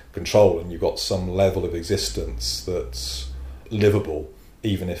some control and you've got some level of existence that's livable,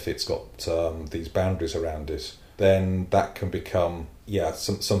 even if it's got these boundaries around it, then that can become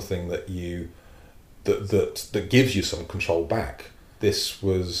something that you that gives you some control back. This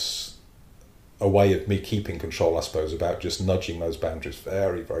was a way of me keeping control, I suppose, about just nudging those boundaries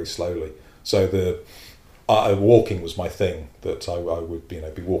very, very slowly. So walking was my thing, that I would be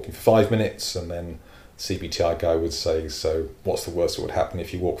walking for 5 minutes, and then the CBTI guy would say, so what's the worst that would happen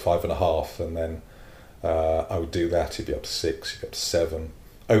if you walk 5.5? And then I would do that. It'd be up to 6, it'd be up to 7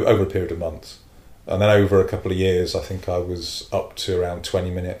 over a period of months. And then over a couple of years, I think I was up to around 20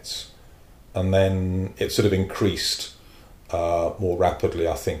 minutes. And then it sort of increased more rapidly,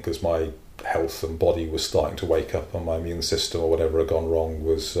 I think, as my health and body was starting to wake up, and my immune system or whatever had gone wrong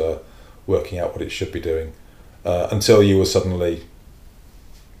was working out what it should be doing, until you were suddenly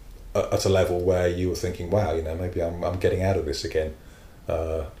at a level where you were thinking, wow, maybe I'm getting out of this again.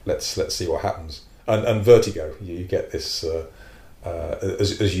 Let's see what happens. And vertigo, you get this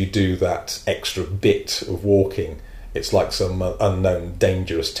as you do that extra bit of walking. It's like some unknown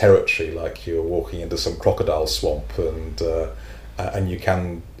dangerous territory, like you're walking into some crocodile swamp, and you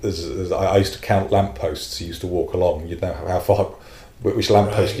can. As I used to count lampposts. You used to walk along. You'd know how far, which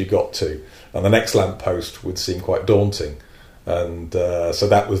lamppost you got to, and the next lamppost would seem quite daunting. And so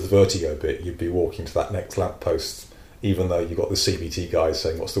that was the vertigo bit. You'd be walking to that next lamppost, even though you got the CBT guy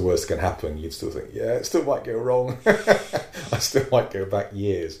saying, "What's the worst that can happen?" You'd still think, "Yeah, it still might go wrong. I still might go back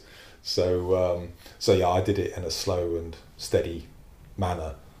years." So yeah, I did it in a slow and steady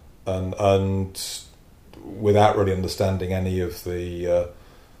manner, and without really understanding any of the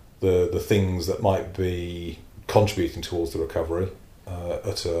things that might be contributing towards the recovery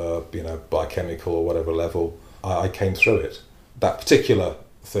at a biochemical or whatever level. I came through it. That particular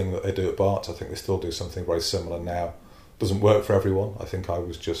thing that they do at Barts, I think they still do something very similar now. Doesn't work for everyone. I think I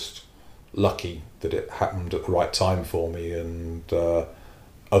was just lucky that it happened at the right time for me, and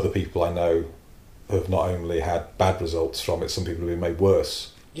other people I know have not only had bad results from it, some people have been made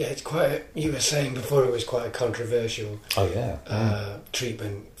worse. Yeah, it's quite. You were saying before it was quite a controversial.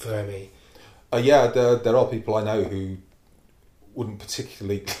 Treatment for ME. There are people I know who wouldn't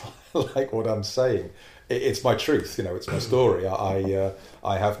particularly like what I'm saying. It's my truth, it's my story.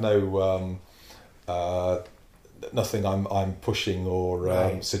 I have no nothing I'm pushing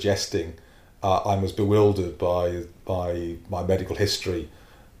or suggesting. I'm as bewildered by my medical history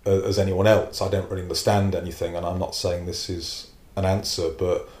as anyone else. I don't really understand anything, and I'm not saying this is an answer,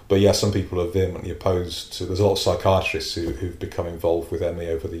 but yeah, some people are vehemently opposed to. There's a lot of psychiatrists who've become involved with ME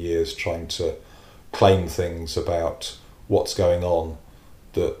over the years, trying to claim things about what's going on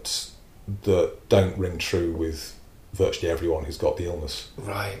that don't ring true with virtually everyone who's got the illness.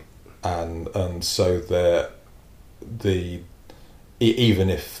 Right. And so even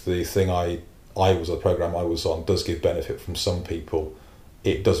if the thing I was, the program I was on, does give benefit from some people,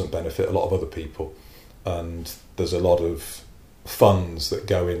 it doesn't benefit a lot of other people. And there's a lot of funds that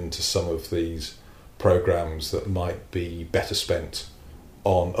go into some of these programs that might be better spent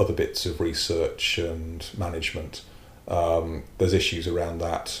on other bits of research and management. There's issues around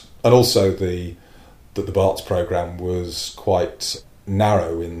that. And also the Barts program was quite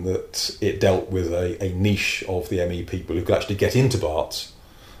narrow in that it dealt with a niche of the ME people who could actually get into Barts,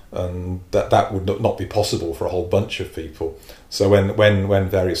 and that would not be possible for a whole bunch of people. So when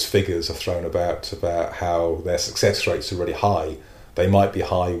various figures are thrown about how their success rates are really high, they might be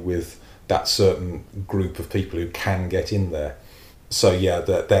high with that certain group of people who can get in there. So yeah,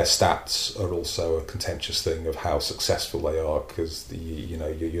 their stats are also a contentious thing of how successful they are, because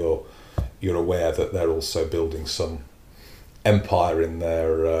you're aware that they're also building some empire in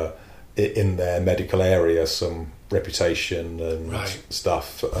their medical area, some reputation and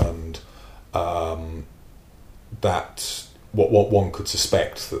stuff, and that what one could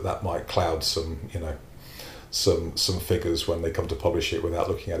suspect that might cloud some some figures when they come to publish it without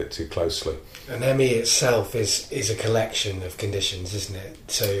looking at it too closely. And ME itself is a collection of conditions, isn't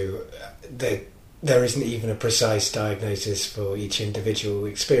it? So there isn't even a precise diagnosis for each individual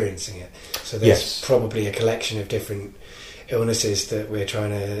experiencing it. So there's probably a collection of different illnesses that we're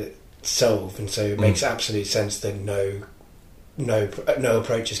trying to solve, and so it makes absolute sense that no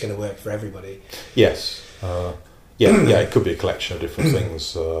approach is going to work for everybody. Yes. It could be a collection of different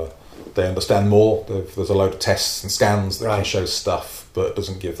things. They understand more. There's a load of tests and scans that can show stuff, but it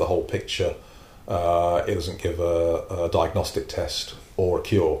doesn't give the whole picture. It doesn't give a diagnostic test or a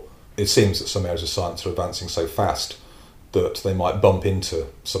cure. It seems that some areas of science are advancing so fast that they might bump into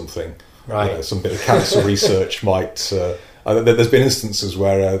something. Right. Some bit of cancer research might... there's been instances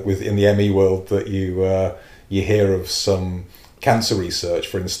where, in the ME world, that you hear of some cancer research,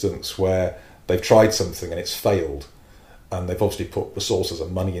 for instance, where they've tried something and it's failed, and they've obviously put resources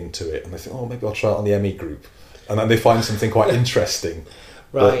and money into it, and they think, oh, maybe I'll try it on the ME group, and then they find something quite interesting.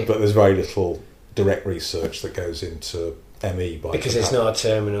 Right. But there's very little direct research that goes into ME because it's not a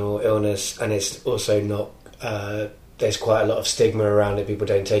terminal illness, and it's also not. There's quite a lot of stigma around it. People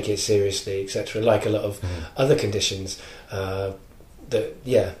don't take it seriously, etc. Like a lot of other conditions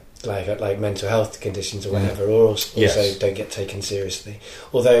like mental health conditions or whatever, or also don't get taken seriously.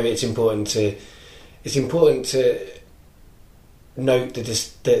 Although it's important to note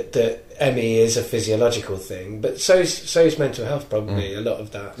that ME is a physiological thing, but so is mental health. Probably a lot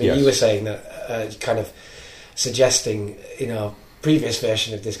of that. I mean, you were saying that, kind of suggesting in our previous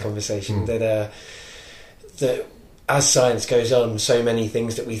version of this conversation that as science goes on, so many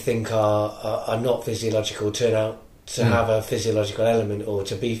things that we think are not physiological turn out to have a physiological element, or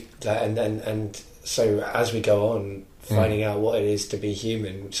to be that, and so as we go on finding out what it is to be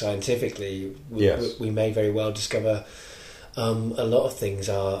human scientifically, we may very well discover a lot of things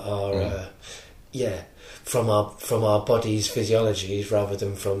are from our body's physiologies rather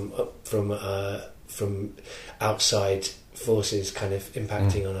than from outside forces kind of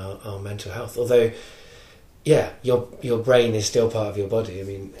impacting on our mental health. Although your brain is still part of your body. I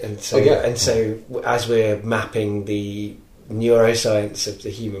mean, and so as we're mapping the neuroscience of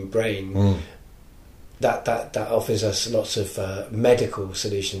the human brain, that offers us lots of medical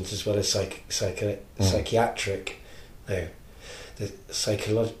solutions as well as psychiatric. No, the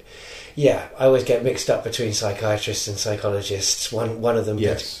psychology. Yeah, I always get mixed up between psychiatrists and psychologists. One of them,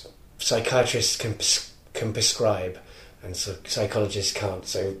 psychiatrists can prescribe, and so psychologists can't.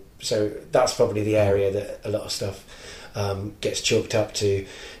 So that's probably the area that a lot of stuff gets chalked up to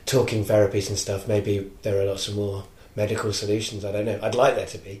talking therapies and stuff. Maybe there are lots of more medical solutions. I don't know. I'd like there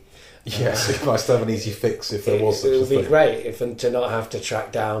to be. Yes, it must have an easy fix if there was such a thing. It would be great to not have to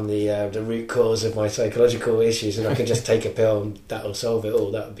track down the root cause of my psychological issues, and I can just take a pill and that'll solve it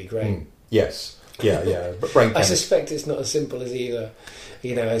all. That would be great. Yes. Yeah. But brain I suspect it's not as simple as either.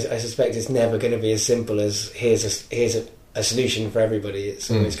 I suspect it's never going to be as simple as here's a solution for everybody. It's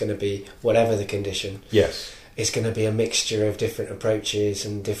always going to be, whatever the condition. Yes. It's going to be a mixture of different approaches,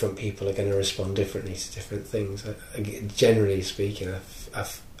 and different people are going to respond differently to different things. Generally speaking,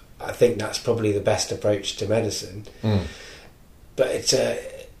 I think that's probably the best approach to medicine. But it's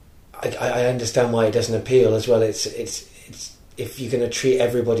I understand why it doesn't appeal as well. It's if you're going to treat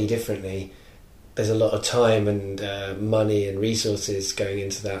everybody differently, there's a lot of time and money and resources going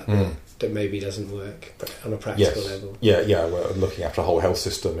into that. That maybe doesn't work on a practical level. Yeah. Well, looking after a whole health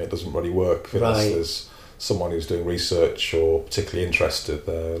system, it doesn't really work unless there's someone who's doing research or particularly interested.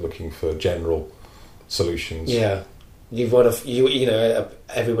 They're looking for general solutions. Yeah,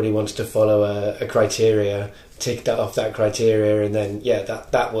 everybody wants to follow a criteria, tick that off that criteria, and then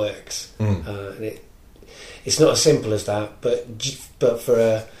that works. And it's not as simple as that, but for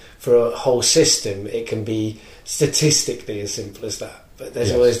a whole system, it can be statistically as simple as that. But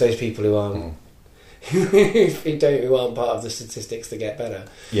there's always those people who aren't who aren't part of the statistics that get better.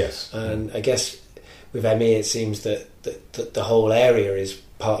 Yes. And I guess with ME, it seems that the whole area is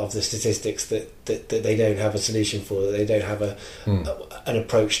part of the statistics that they don't have a solution for. That they don't have an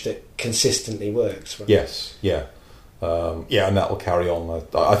approach that consistently works. Right? Yes. Yeah. And that will carry on.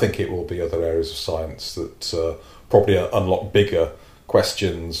 I think it will be other areas of science that probably unlock bigger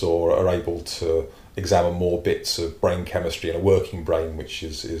questions or are able to examine more bits of brain chemistry in a working brain, which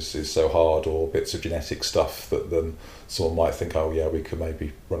is so hard, or bits of genetic stuff that then someone might think, we could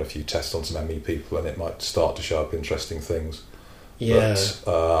maybe run a few tests on some ME people and it might start to show up interesting things. Yeah.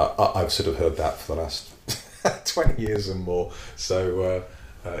 But I've sort of heard that for the last 20 years and more, so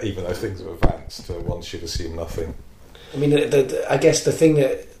even though things have advanced, one should assume nothing. I mean, I guess the thing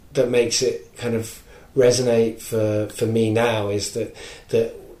that makes it kind of resonate for me now is that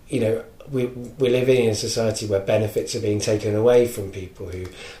we're living in a society where benefits are being taken away from people who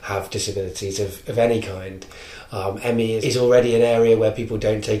have disabilities of any kind. ME is already an area where people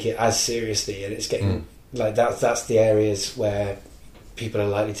don't take it as seriously, and it's getting like that's the areas where people are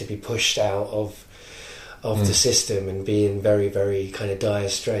likely to be pushed out of the system and be in very, very kind of dire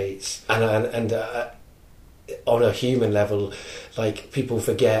straits. And on a human level, like, people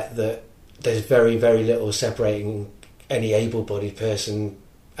forget that there's very, very little separating any able-bodied person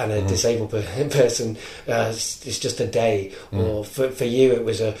and a disabled person. It's just a day, or for you it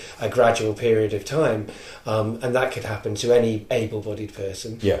was a gradual period of time, and that could happen to any able-bodied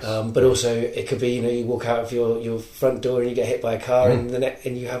person. Yes. But also it could be, you walk out of your front door and you get hit by a car,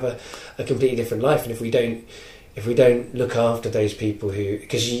 and you have a completely different life. And if we don't look after those people who,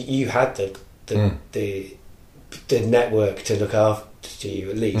 because you had the network to look after you,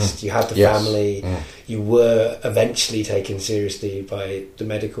 at least you had the family, you were eventually taken seriously by the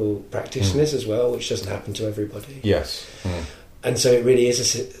medical practitioners as well, which doesn't happen to everybody. Yes. And so it really is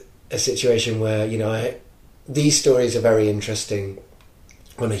a situation where, these stories are very interesting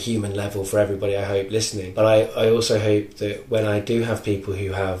on a human level for everybody, I hope, listening. But I also hope that when I do have people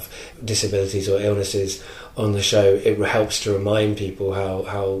who have disabilities or illnesses on the show, it helps to remind people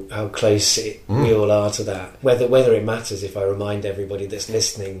how close we all are to that. Whether it matters if I remind everybody that's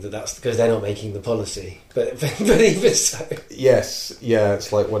listening that's because they're not making the policy. But even so. Yes, yeah,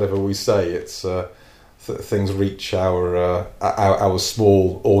 it's like whatever we say, it's things reach our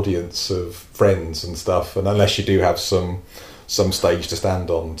small audience of friends and stuff, and unless you do have some stage to stand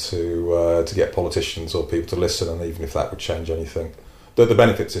on to get politicians or people to listen, and even if that would change anything, the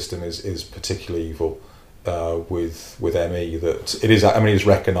benefit system is particularly evil with ME. That it is. I mean, it's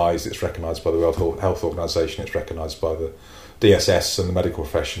recognised. It's recognised by the World Health Organisation. It's recognised by the DSS and the medical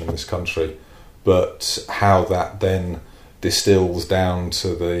profession in this country. But how that then distills down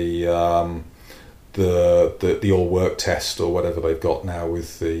to the all work test or whatever they've got now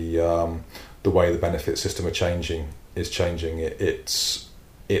with the way the benefit system is changing. It's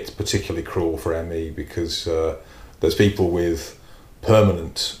particularly cruel for ME because there's people with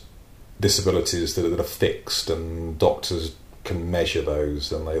permanent disabilities that are fixed, and doctors can measure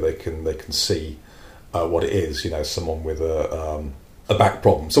those, and they can see what it is. Someone with a back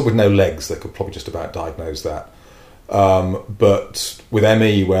problem, someone with no legs, they could probably just about diagnose that. But with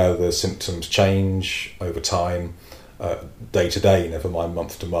ME, where the symptoms change over time, day to day, never mind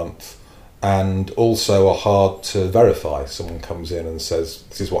month to month, and also are hard to verify. Someone comes in and says,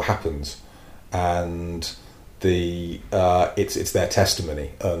 "This is what happens," and it's their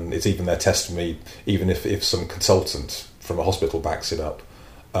testimony, and it's even their testimony, even if some consultant from a hospital backs it up.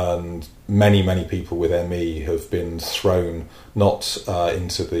 And many people with ME have been thrown not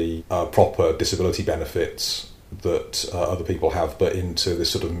into the proper disability benefits that other people have, but into this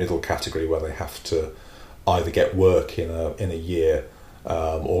sort of middle category where they have to either get work in a year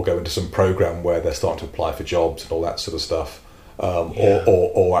or go into some program where they're starting to apply for jobs and all that sort of stuff,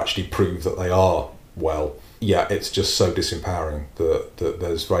 or actually prove that they are well. Yeah, it's just so disempowering that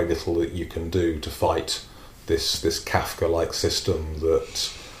there's very little that you can do to fight this Kafka-like system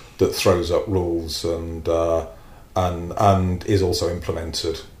that throws up rules and is also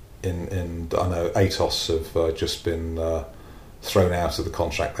implemented in I know ATOS have just been thrown out of the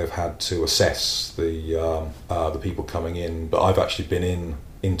contract they've had to assess the people coming in. But I've actually been in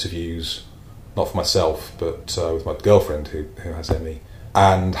interviews, not for myself, but with my girlfriend who has ME,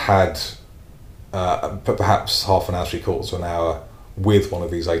 and had perhaps half an hour, 3/4 of an hour with one of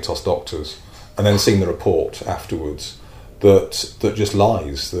these ATOS doctors, and then seen the report afterwards that just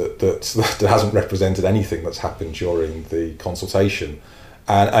lies, that hasn't represented anything that's happened during the consultation,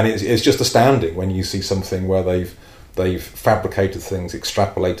 and it's just astounding when you see something where they've fabricated things,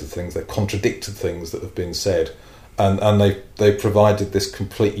 extrapolated things, they've contradicted things that have been said, and they've provided this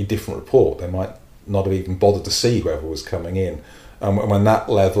completely different report. They might not have even bothered to see whoever was coming in, and when that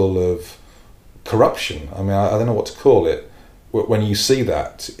level of corruption, I mean, I don't know what to call it. When you see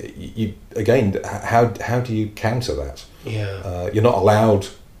that, you again, how do you counter that? Yeah, you're not allowed.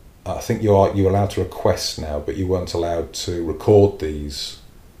 I think you're allowed to request now, but you weren't allowed to record these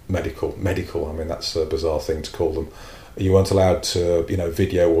medical. I mean, that's a bizarre thing to call them. You weren't allowed to,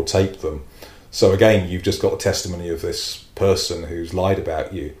 video or tape them. So again, you've just got the testimony of this person who's lied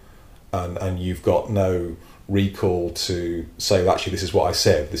about you, and you've got no recall to say, well, actually, this is what I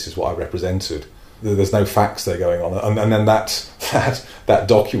said, this is what I represented. There's no facts there going on, and then that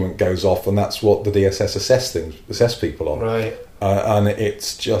document goes off, and that's what the DSS assess people on. Right. And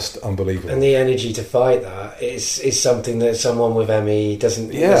it's just unbelievable. And the energy to fight that is something that someone with ME doesn't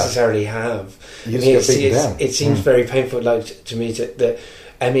necessarily have. You just get beaten down. It seems very painful, like to me, that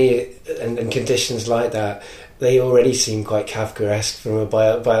ME and conditions like that, they already seem quite Kafkaesque from a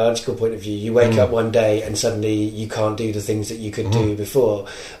biological point of view. You wake up one day and suddenly you can't do the things that you could do before,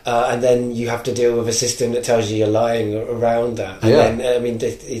 and then you have to deal with a system that tells you you're lying around that. And then, I mean,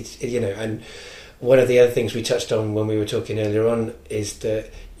 it's and one of the other things we touched on when we were talking earlier on is that,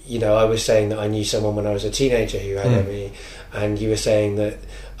 I was saying that I knew someone when I was a teenager who had ME, and you were saying that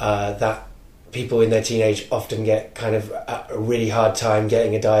that people in their teenage often get kind of a really hard time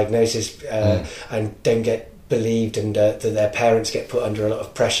getting a diagnosis and don't get believed, and that their parents get put under a lot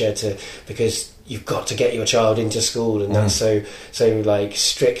of pressure because you've got to get your child into school, and that's so like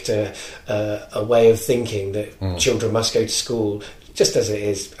strict a way of thinking that children must go to school, just as it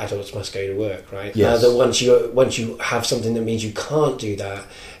is adults must go to work, right? Yes. That once you have something that means you can't do that,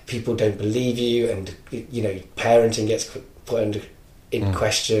 people don't believe you, and parenting gets put in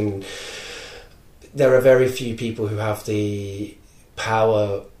question. There are very few people who have the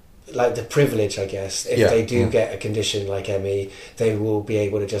power, like the privilege, I guess. If they do get a condition like ME, they will be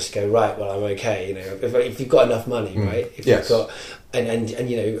able to just go, right, well, I'm okay. If you've got enough money, right? If you've got, and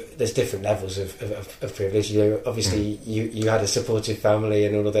there's different levels of privilege. Obviously, you had a supportive family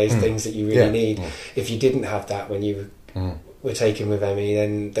and all of those things that you really need. If you didn't have that when you were taken with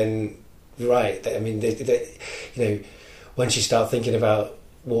ME, then right. I mean, once you start thinking about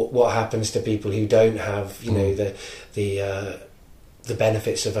what happens to people who don't have, the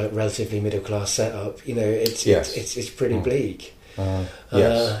benefits of a relatively middle class setup, it's pretty bleak. That's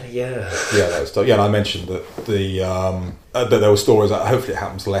and I mentioned that that there were stories. Hopefully, it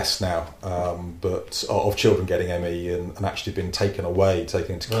happens less now, but of children getting ME and actually being taken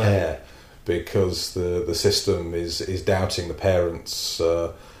into care because the system is doubting the parents'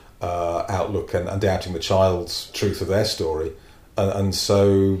 outlook and doubting the child's truth of their story. And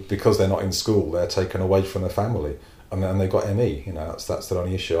so, because they're not in school, they're taken away from their family, and they've got ME. That's the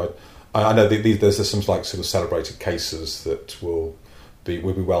only issue. I know there's some like sort of celebrated cases that will be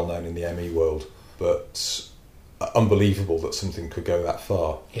well known in the ME world, but unbelievable that something could go that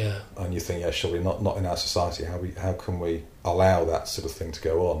far. Yeah. And you think, surely not in our society. How can we allow that sort of thing to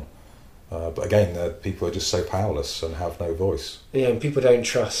go on? But again, people are just so powerless and have no voice. Yeah, and people don't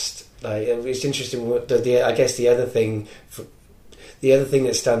trust. Like, it's interesting. I guess the other thing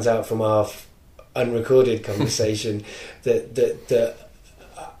that stands out from our unrecorded conversation that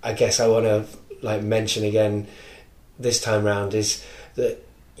I guess I want to mention again this time round is that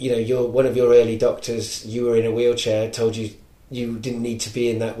one of your early doctors, you were in a wheelchair, told you didn't need to be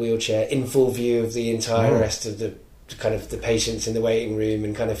in that wheelchair in full view of the entire rest of the kind of the patients in the waiting room,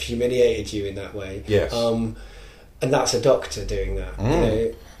 and kind of humiliated you in that way. Yes. And that's a doctor doing that.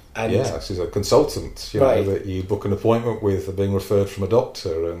 And this is a consultant, that you book an appointment with, being referred from a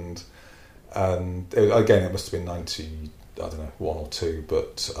doctor, and again, it must have been 91 or 2,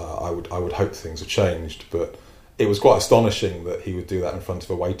 but I would hope things have changed. But it was quite astonishing that he would do that in front of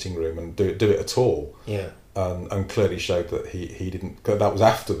a waiting room and do it at all. Yeah. And clearly showed that he didn't. That was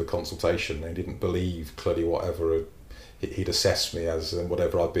after the consultation. He didn't believe clearly whatever he'd assessed me as and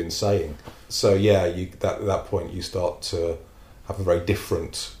whatever I'd been saying. So at that point you start to have a very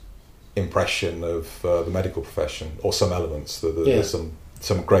different impression of the medical profession, or some elements. There's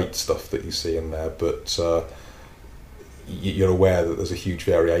some great stuff that you see in there, but you're aware that there's a huge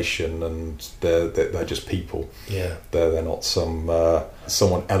variation, and they're just people. Yeah, they're not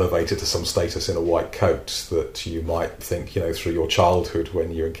someone elevated to some status in a white coat that you might think through your childhood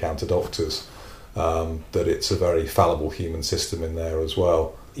when you encounter doctors. That it's a very fallible human system in there as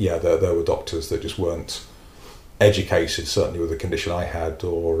well. Yeah, there were doctors that just weren't educated, certainly with the condition I had,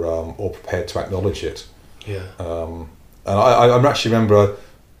 or prepared to acknowledge it. Yeah. And I actually remember,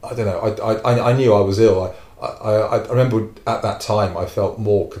 I don't know, I knew I was ill. I remember at that time I felt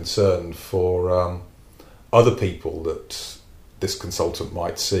more concerned for other people that this consultant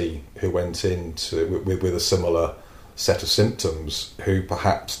might see who went in with a similar set of symptoms, who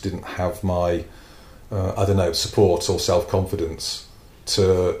perhaps didn't have my support or self-confidence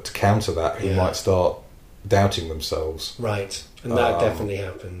to counter that, who might start doubting themselves. Right, and that definitely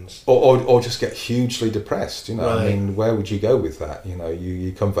happens. Or just get hugely depressed, Right. I mean, where would you go with that?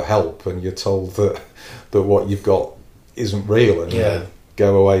 You come for help and you're told that what you've got isn't real, and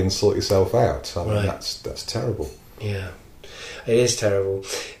go away and sort yourself out. I mean, that's terrible. Yeah. It is terrible.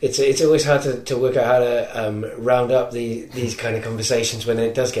 It's always hard to work out how to round up these kind of conversations when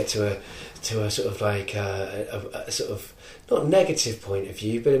it does get to a sort of like a sort of not negative point of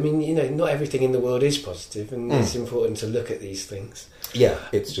view, but I mean, you know, not everything in the world is positive, and it's important to look at these things. Yeah,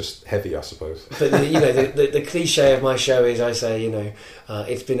 it's just heavy, I suppose. But the cliche of my show is I say, you know,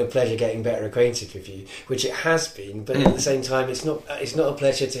 it's been a pleasure getting better acquainted with you, which it has been. But at the same time, it's not a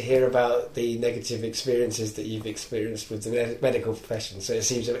pleasure to hear about the negative experiences that you've experienced with the medical profession. So it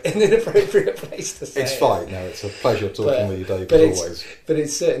seems an inappropriate place to say it's fine. No, it's a pleasure talking with you, Dave, as always. But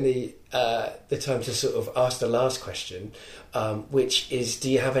it's certainly the time to sort of ask the last question, which is, do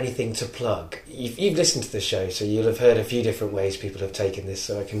you have anything to plug? You've listened to the show, so you'll have heard a few different ways people have taken this,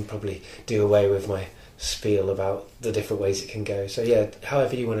 so I can probably do away with my spiel about the different ways it can go. So yeah,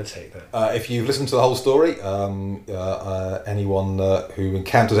 however you want to take that. If you've listened to the whole story, anyone who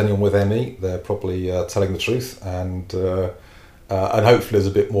encounters anyone with ME, they're probably telling the truth, and hopefully there's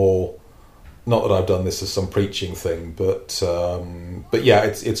a bit more. Not that I've done this as some preaching thing, but yeah,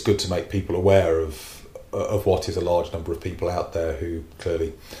 it's good to make people aware of what is a large number of people out there who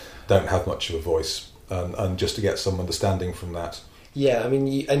clearly don't have much of a voice, and just to get some understanding from that. Yeah, I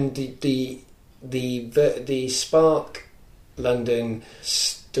mean, and the Spark London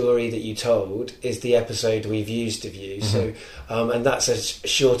story that you told is the episode we've used of you. So, and that's a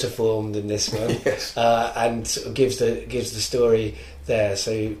shorter form than this one, Yes. And sort of gives the story there.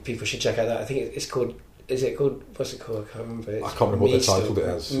 So people should check out that. I think it's called. Is it called? What's it called? I can't remember. I can't remember what they titled it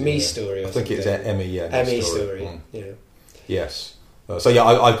as. Me Story. I think it's ME. Yeah, ME Story. Yeah. Yes. So yeah,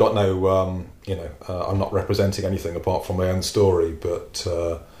 I've got no. I'm not representing anything apart from my own story, but.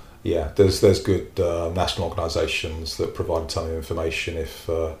 Yeah, there's good national organisations that provide a ton of information if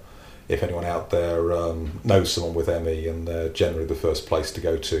anyone out there knows someone with ME, and they're generally the first place to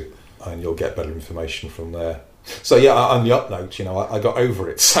go to, and you'll get better information from there. So yeah, on the up note, I got over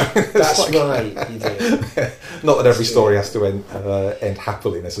it. So that's right, you did. Not that every story has to end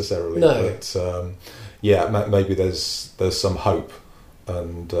happily necessarily, no. But yeah, maybe there's some hope.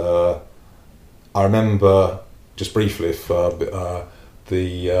 And I remember just briefly if.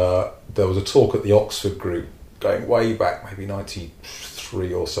 There was a talk at the Oxford group going way back, maybe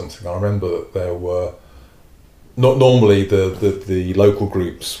 93 or something. I remember that there were not normally the local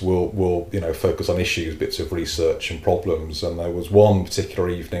groups will focus on issues, bits of research and problems, and there was one particular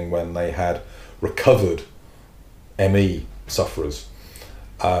evening when they had recovered ME sufferers,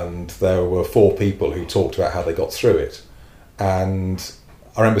 and there were 4 people who talked about how they got through it. And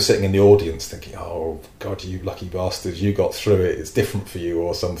I remember sitting in the audience thinking, "Oh God, you lucky bastards! You got through it. It's different for you,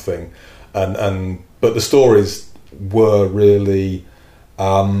 or something." But the stories were really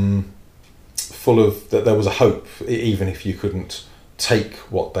full of that. There was a hope, even if you couldn't take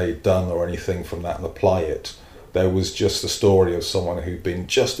what they'd done or anything from that and apply it. There was just a story of someone who'd been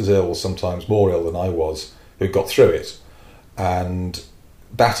just as ill, sometimes more ill than I was, who got through it, and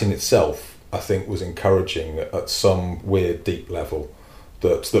that in itself, I think, was encouraging at some weird, deep level.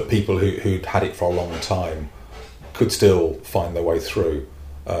 That people who'd had it for a long time could still find their way through.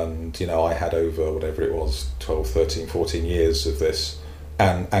 And, I had over, whatever it was, 12, 13, 14 years of this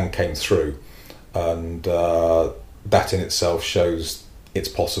and came through. And that in itself shows it's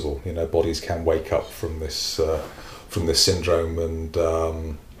possible. Bodies can wake up from this syndrome and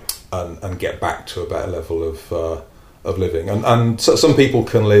get back to a better level of living. And so some people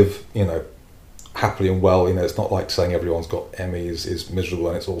can live, happily and well. It's not like saying everyone's got ME is miserable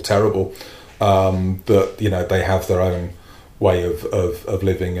and it's all terrible. That they have their own way of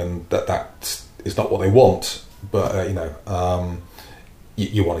living, and that is not what they want. But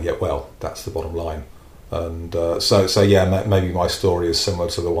you want to get well. That's the bottom line. And so yeah, maybe my story is similar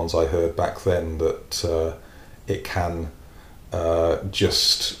to the ones I heard back then. That it can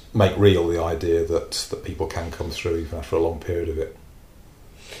just make real the idea that people can come through even after a long period of it.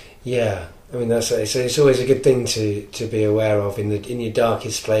 Yeah. I mean, it's always a good thing to be aware of in your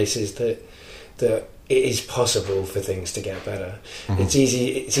darkest places that it is possible for things to get better. Mm-hmm. It's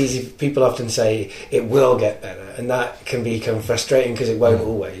easy. People often say it will get better, and that can become frustrating because it won't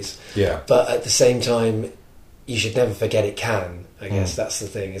always. Yeah. But at the same time, you should never forget it can. I guess that's the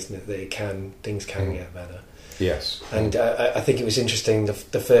thing, isn't it? That things can get better. Yes. And I think it was interesting the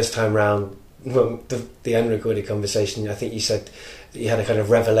first time round. Well, the unrecorded conversation, I think you said that you had a kind of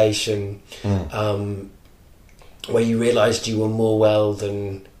revelation where you realised you were more well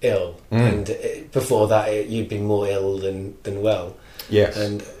than ill, and before that you'd been more ill than well. Yes.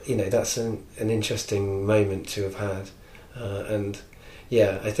 And that's an interesting moment to have had, and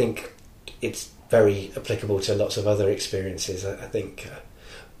yeah, I think it's very applicable to lots of other experiences. I think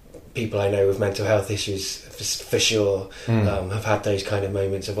people I know with mental health issues, for sure, have had those kind of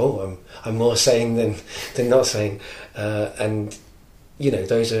moments of, I'm more sane than not sane, and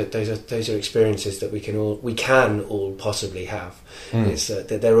those are experiences that we can all possibly have. It's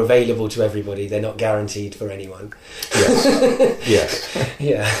that they're available to everybody. They're not guaranteed for anyone. Yes. Yes.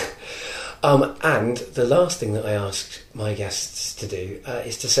 Yeah. And the last thing that I ask my guests to do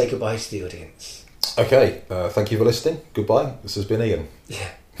is to say goodbye to the audience. Okay. Thank you for listening. Goodbye. This has been Ian. Yeah.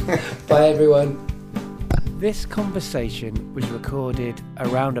 Bye, everyone. This conversation was recorded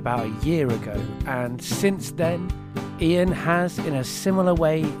around about a year ago, and since then, Ian has, in a similar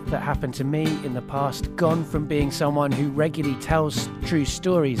way that happened to me in the past, gone from being someone who regularly tells true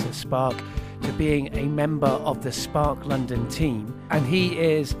stories at Spark to being a member of the Spark London team. And he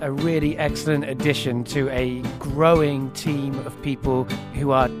is a really excellent addition to a growing team of people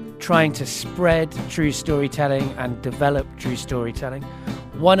who are trying to spread true storytelling and develop true storytelling.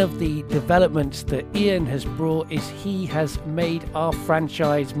 One of the developments that Ian has brought is he has made our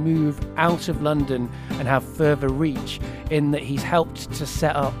franchise move out of London and have further reach, in that he's helped to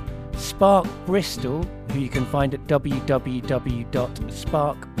set up Spark Bristol, who you can find at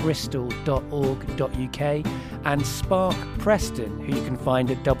www.sparkbristol.org.uk, and Spark Preston, who you can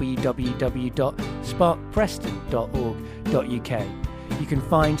find at www.sparkpreston.org.uk. You can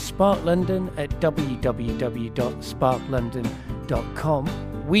find Spark London at www.sparklondon.com.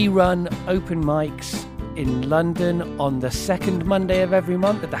 We run open mics in London on the second Monday of every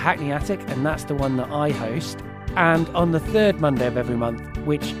month at the Hackney Attic, and that's the one that I host, and on the third Monday of every month,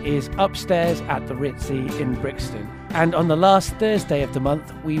 which is upstairs at the Ritzy in Brixton. And on the last Thursday of the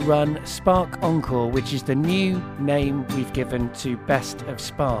month, we run Spark Encore, which is the new name we've given to Best of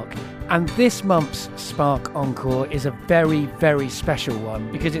Spark. And this month's Spark Encore is a very, very special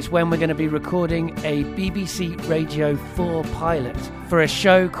one, because it's when we're going to be recording a BBC Radio 4 pilot for a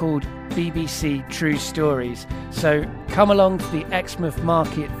show called BBC True Stories. So come along to the Exmouth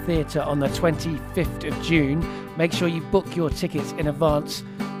Market Theatre on the 25th of June. Make sure you book your tickets in advance.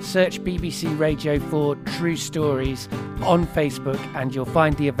 Search BBC Radio 4 True Stories on Facebook and you'll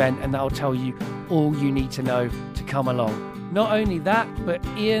find the event, and that'll tell you all you need to know to come along. Not only that, but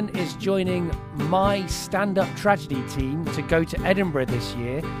Ian is joining my stand-up tragedy team to go to Edinburgh this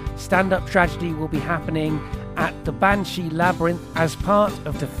year. Stand-up tragedy will be happening at the Banshee Labyrinth as part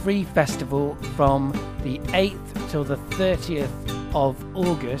of the Free Festival from the 8th till the 30th of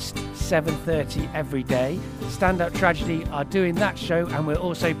August, 7:30 every day. Stand-up tragedy are doing that show, and we're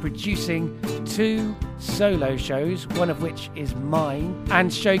also producing 2 solo shows, one of which is mine, and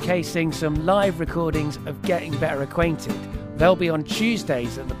showcasing some live recordings of Getting Better Acquainted. They'll be on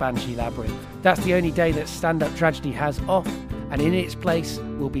Tuesdays at the Banshee Labyrinth. That's the only day that Stand-Up Tragedy has off, and in its place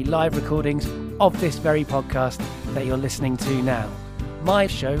will be live recordings of this very podcast that you're listening to now. My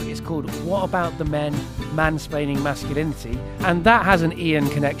show is called What About the Men? Mansplaining Masculinity, and that has an Ian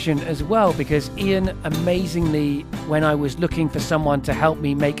connection as well, because Ian, amazingly, when I was looking for someone to help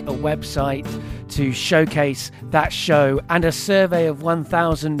me make a website to showcase that show and a survey of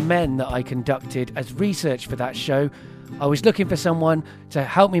 1,000 men that I conducted as research for that show, I was looking for someone to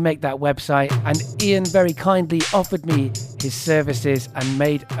help me make that website, and Ian very kindly offered me his services and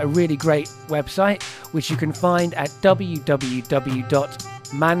made a really great website, which you can find at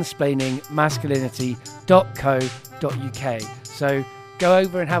www.mansplainingmasculinity.co.uk. So go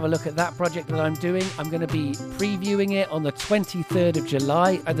over and have a look at that project that I'm doing. I'm going to be previewing it on the 23rd of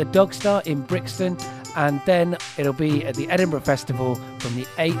July at the Dog Star in Brixton, and then it'll be at the Edinburgh Festival from the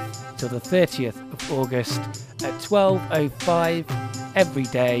 8th till the 30th of August at 12:05 every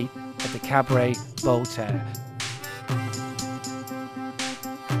day at the Cabaret Voltaire.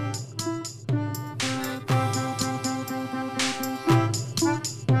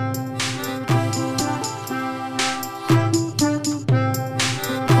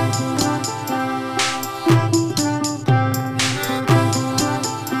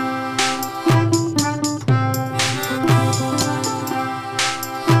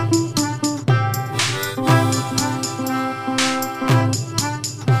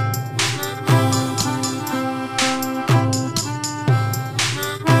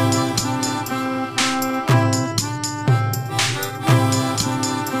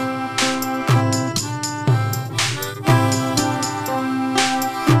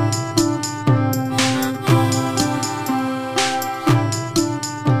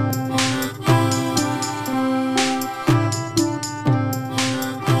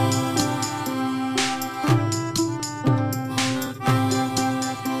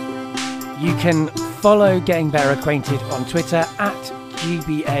 You can follow Getting Better Acquainted on Twitter at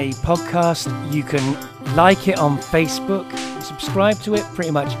GBA Podcast. You can like it on Facebook. can subscribe to it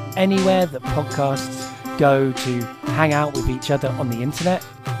pretty much anywhere that podcasts go to hang out with each other on the internet.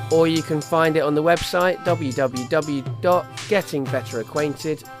 Or you can find it on the website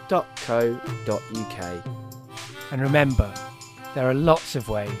www.gettingbetteracquainted.co.uk. And remember, there are lots of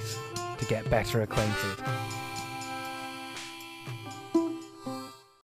ways to get better acquainted.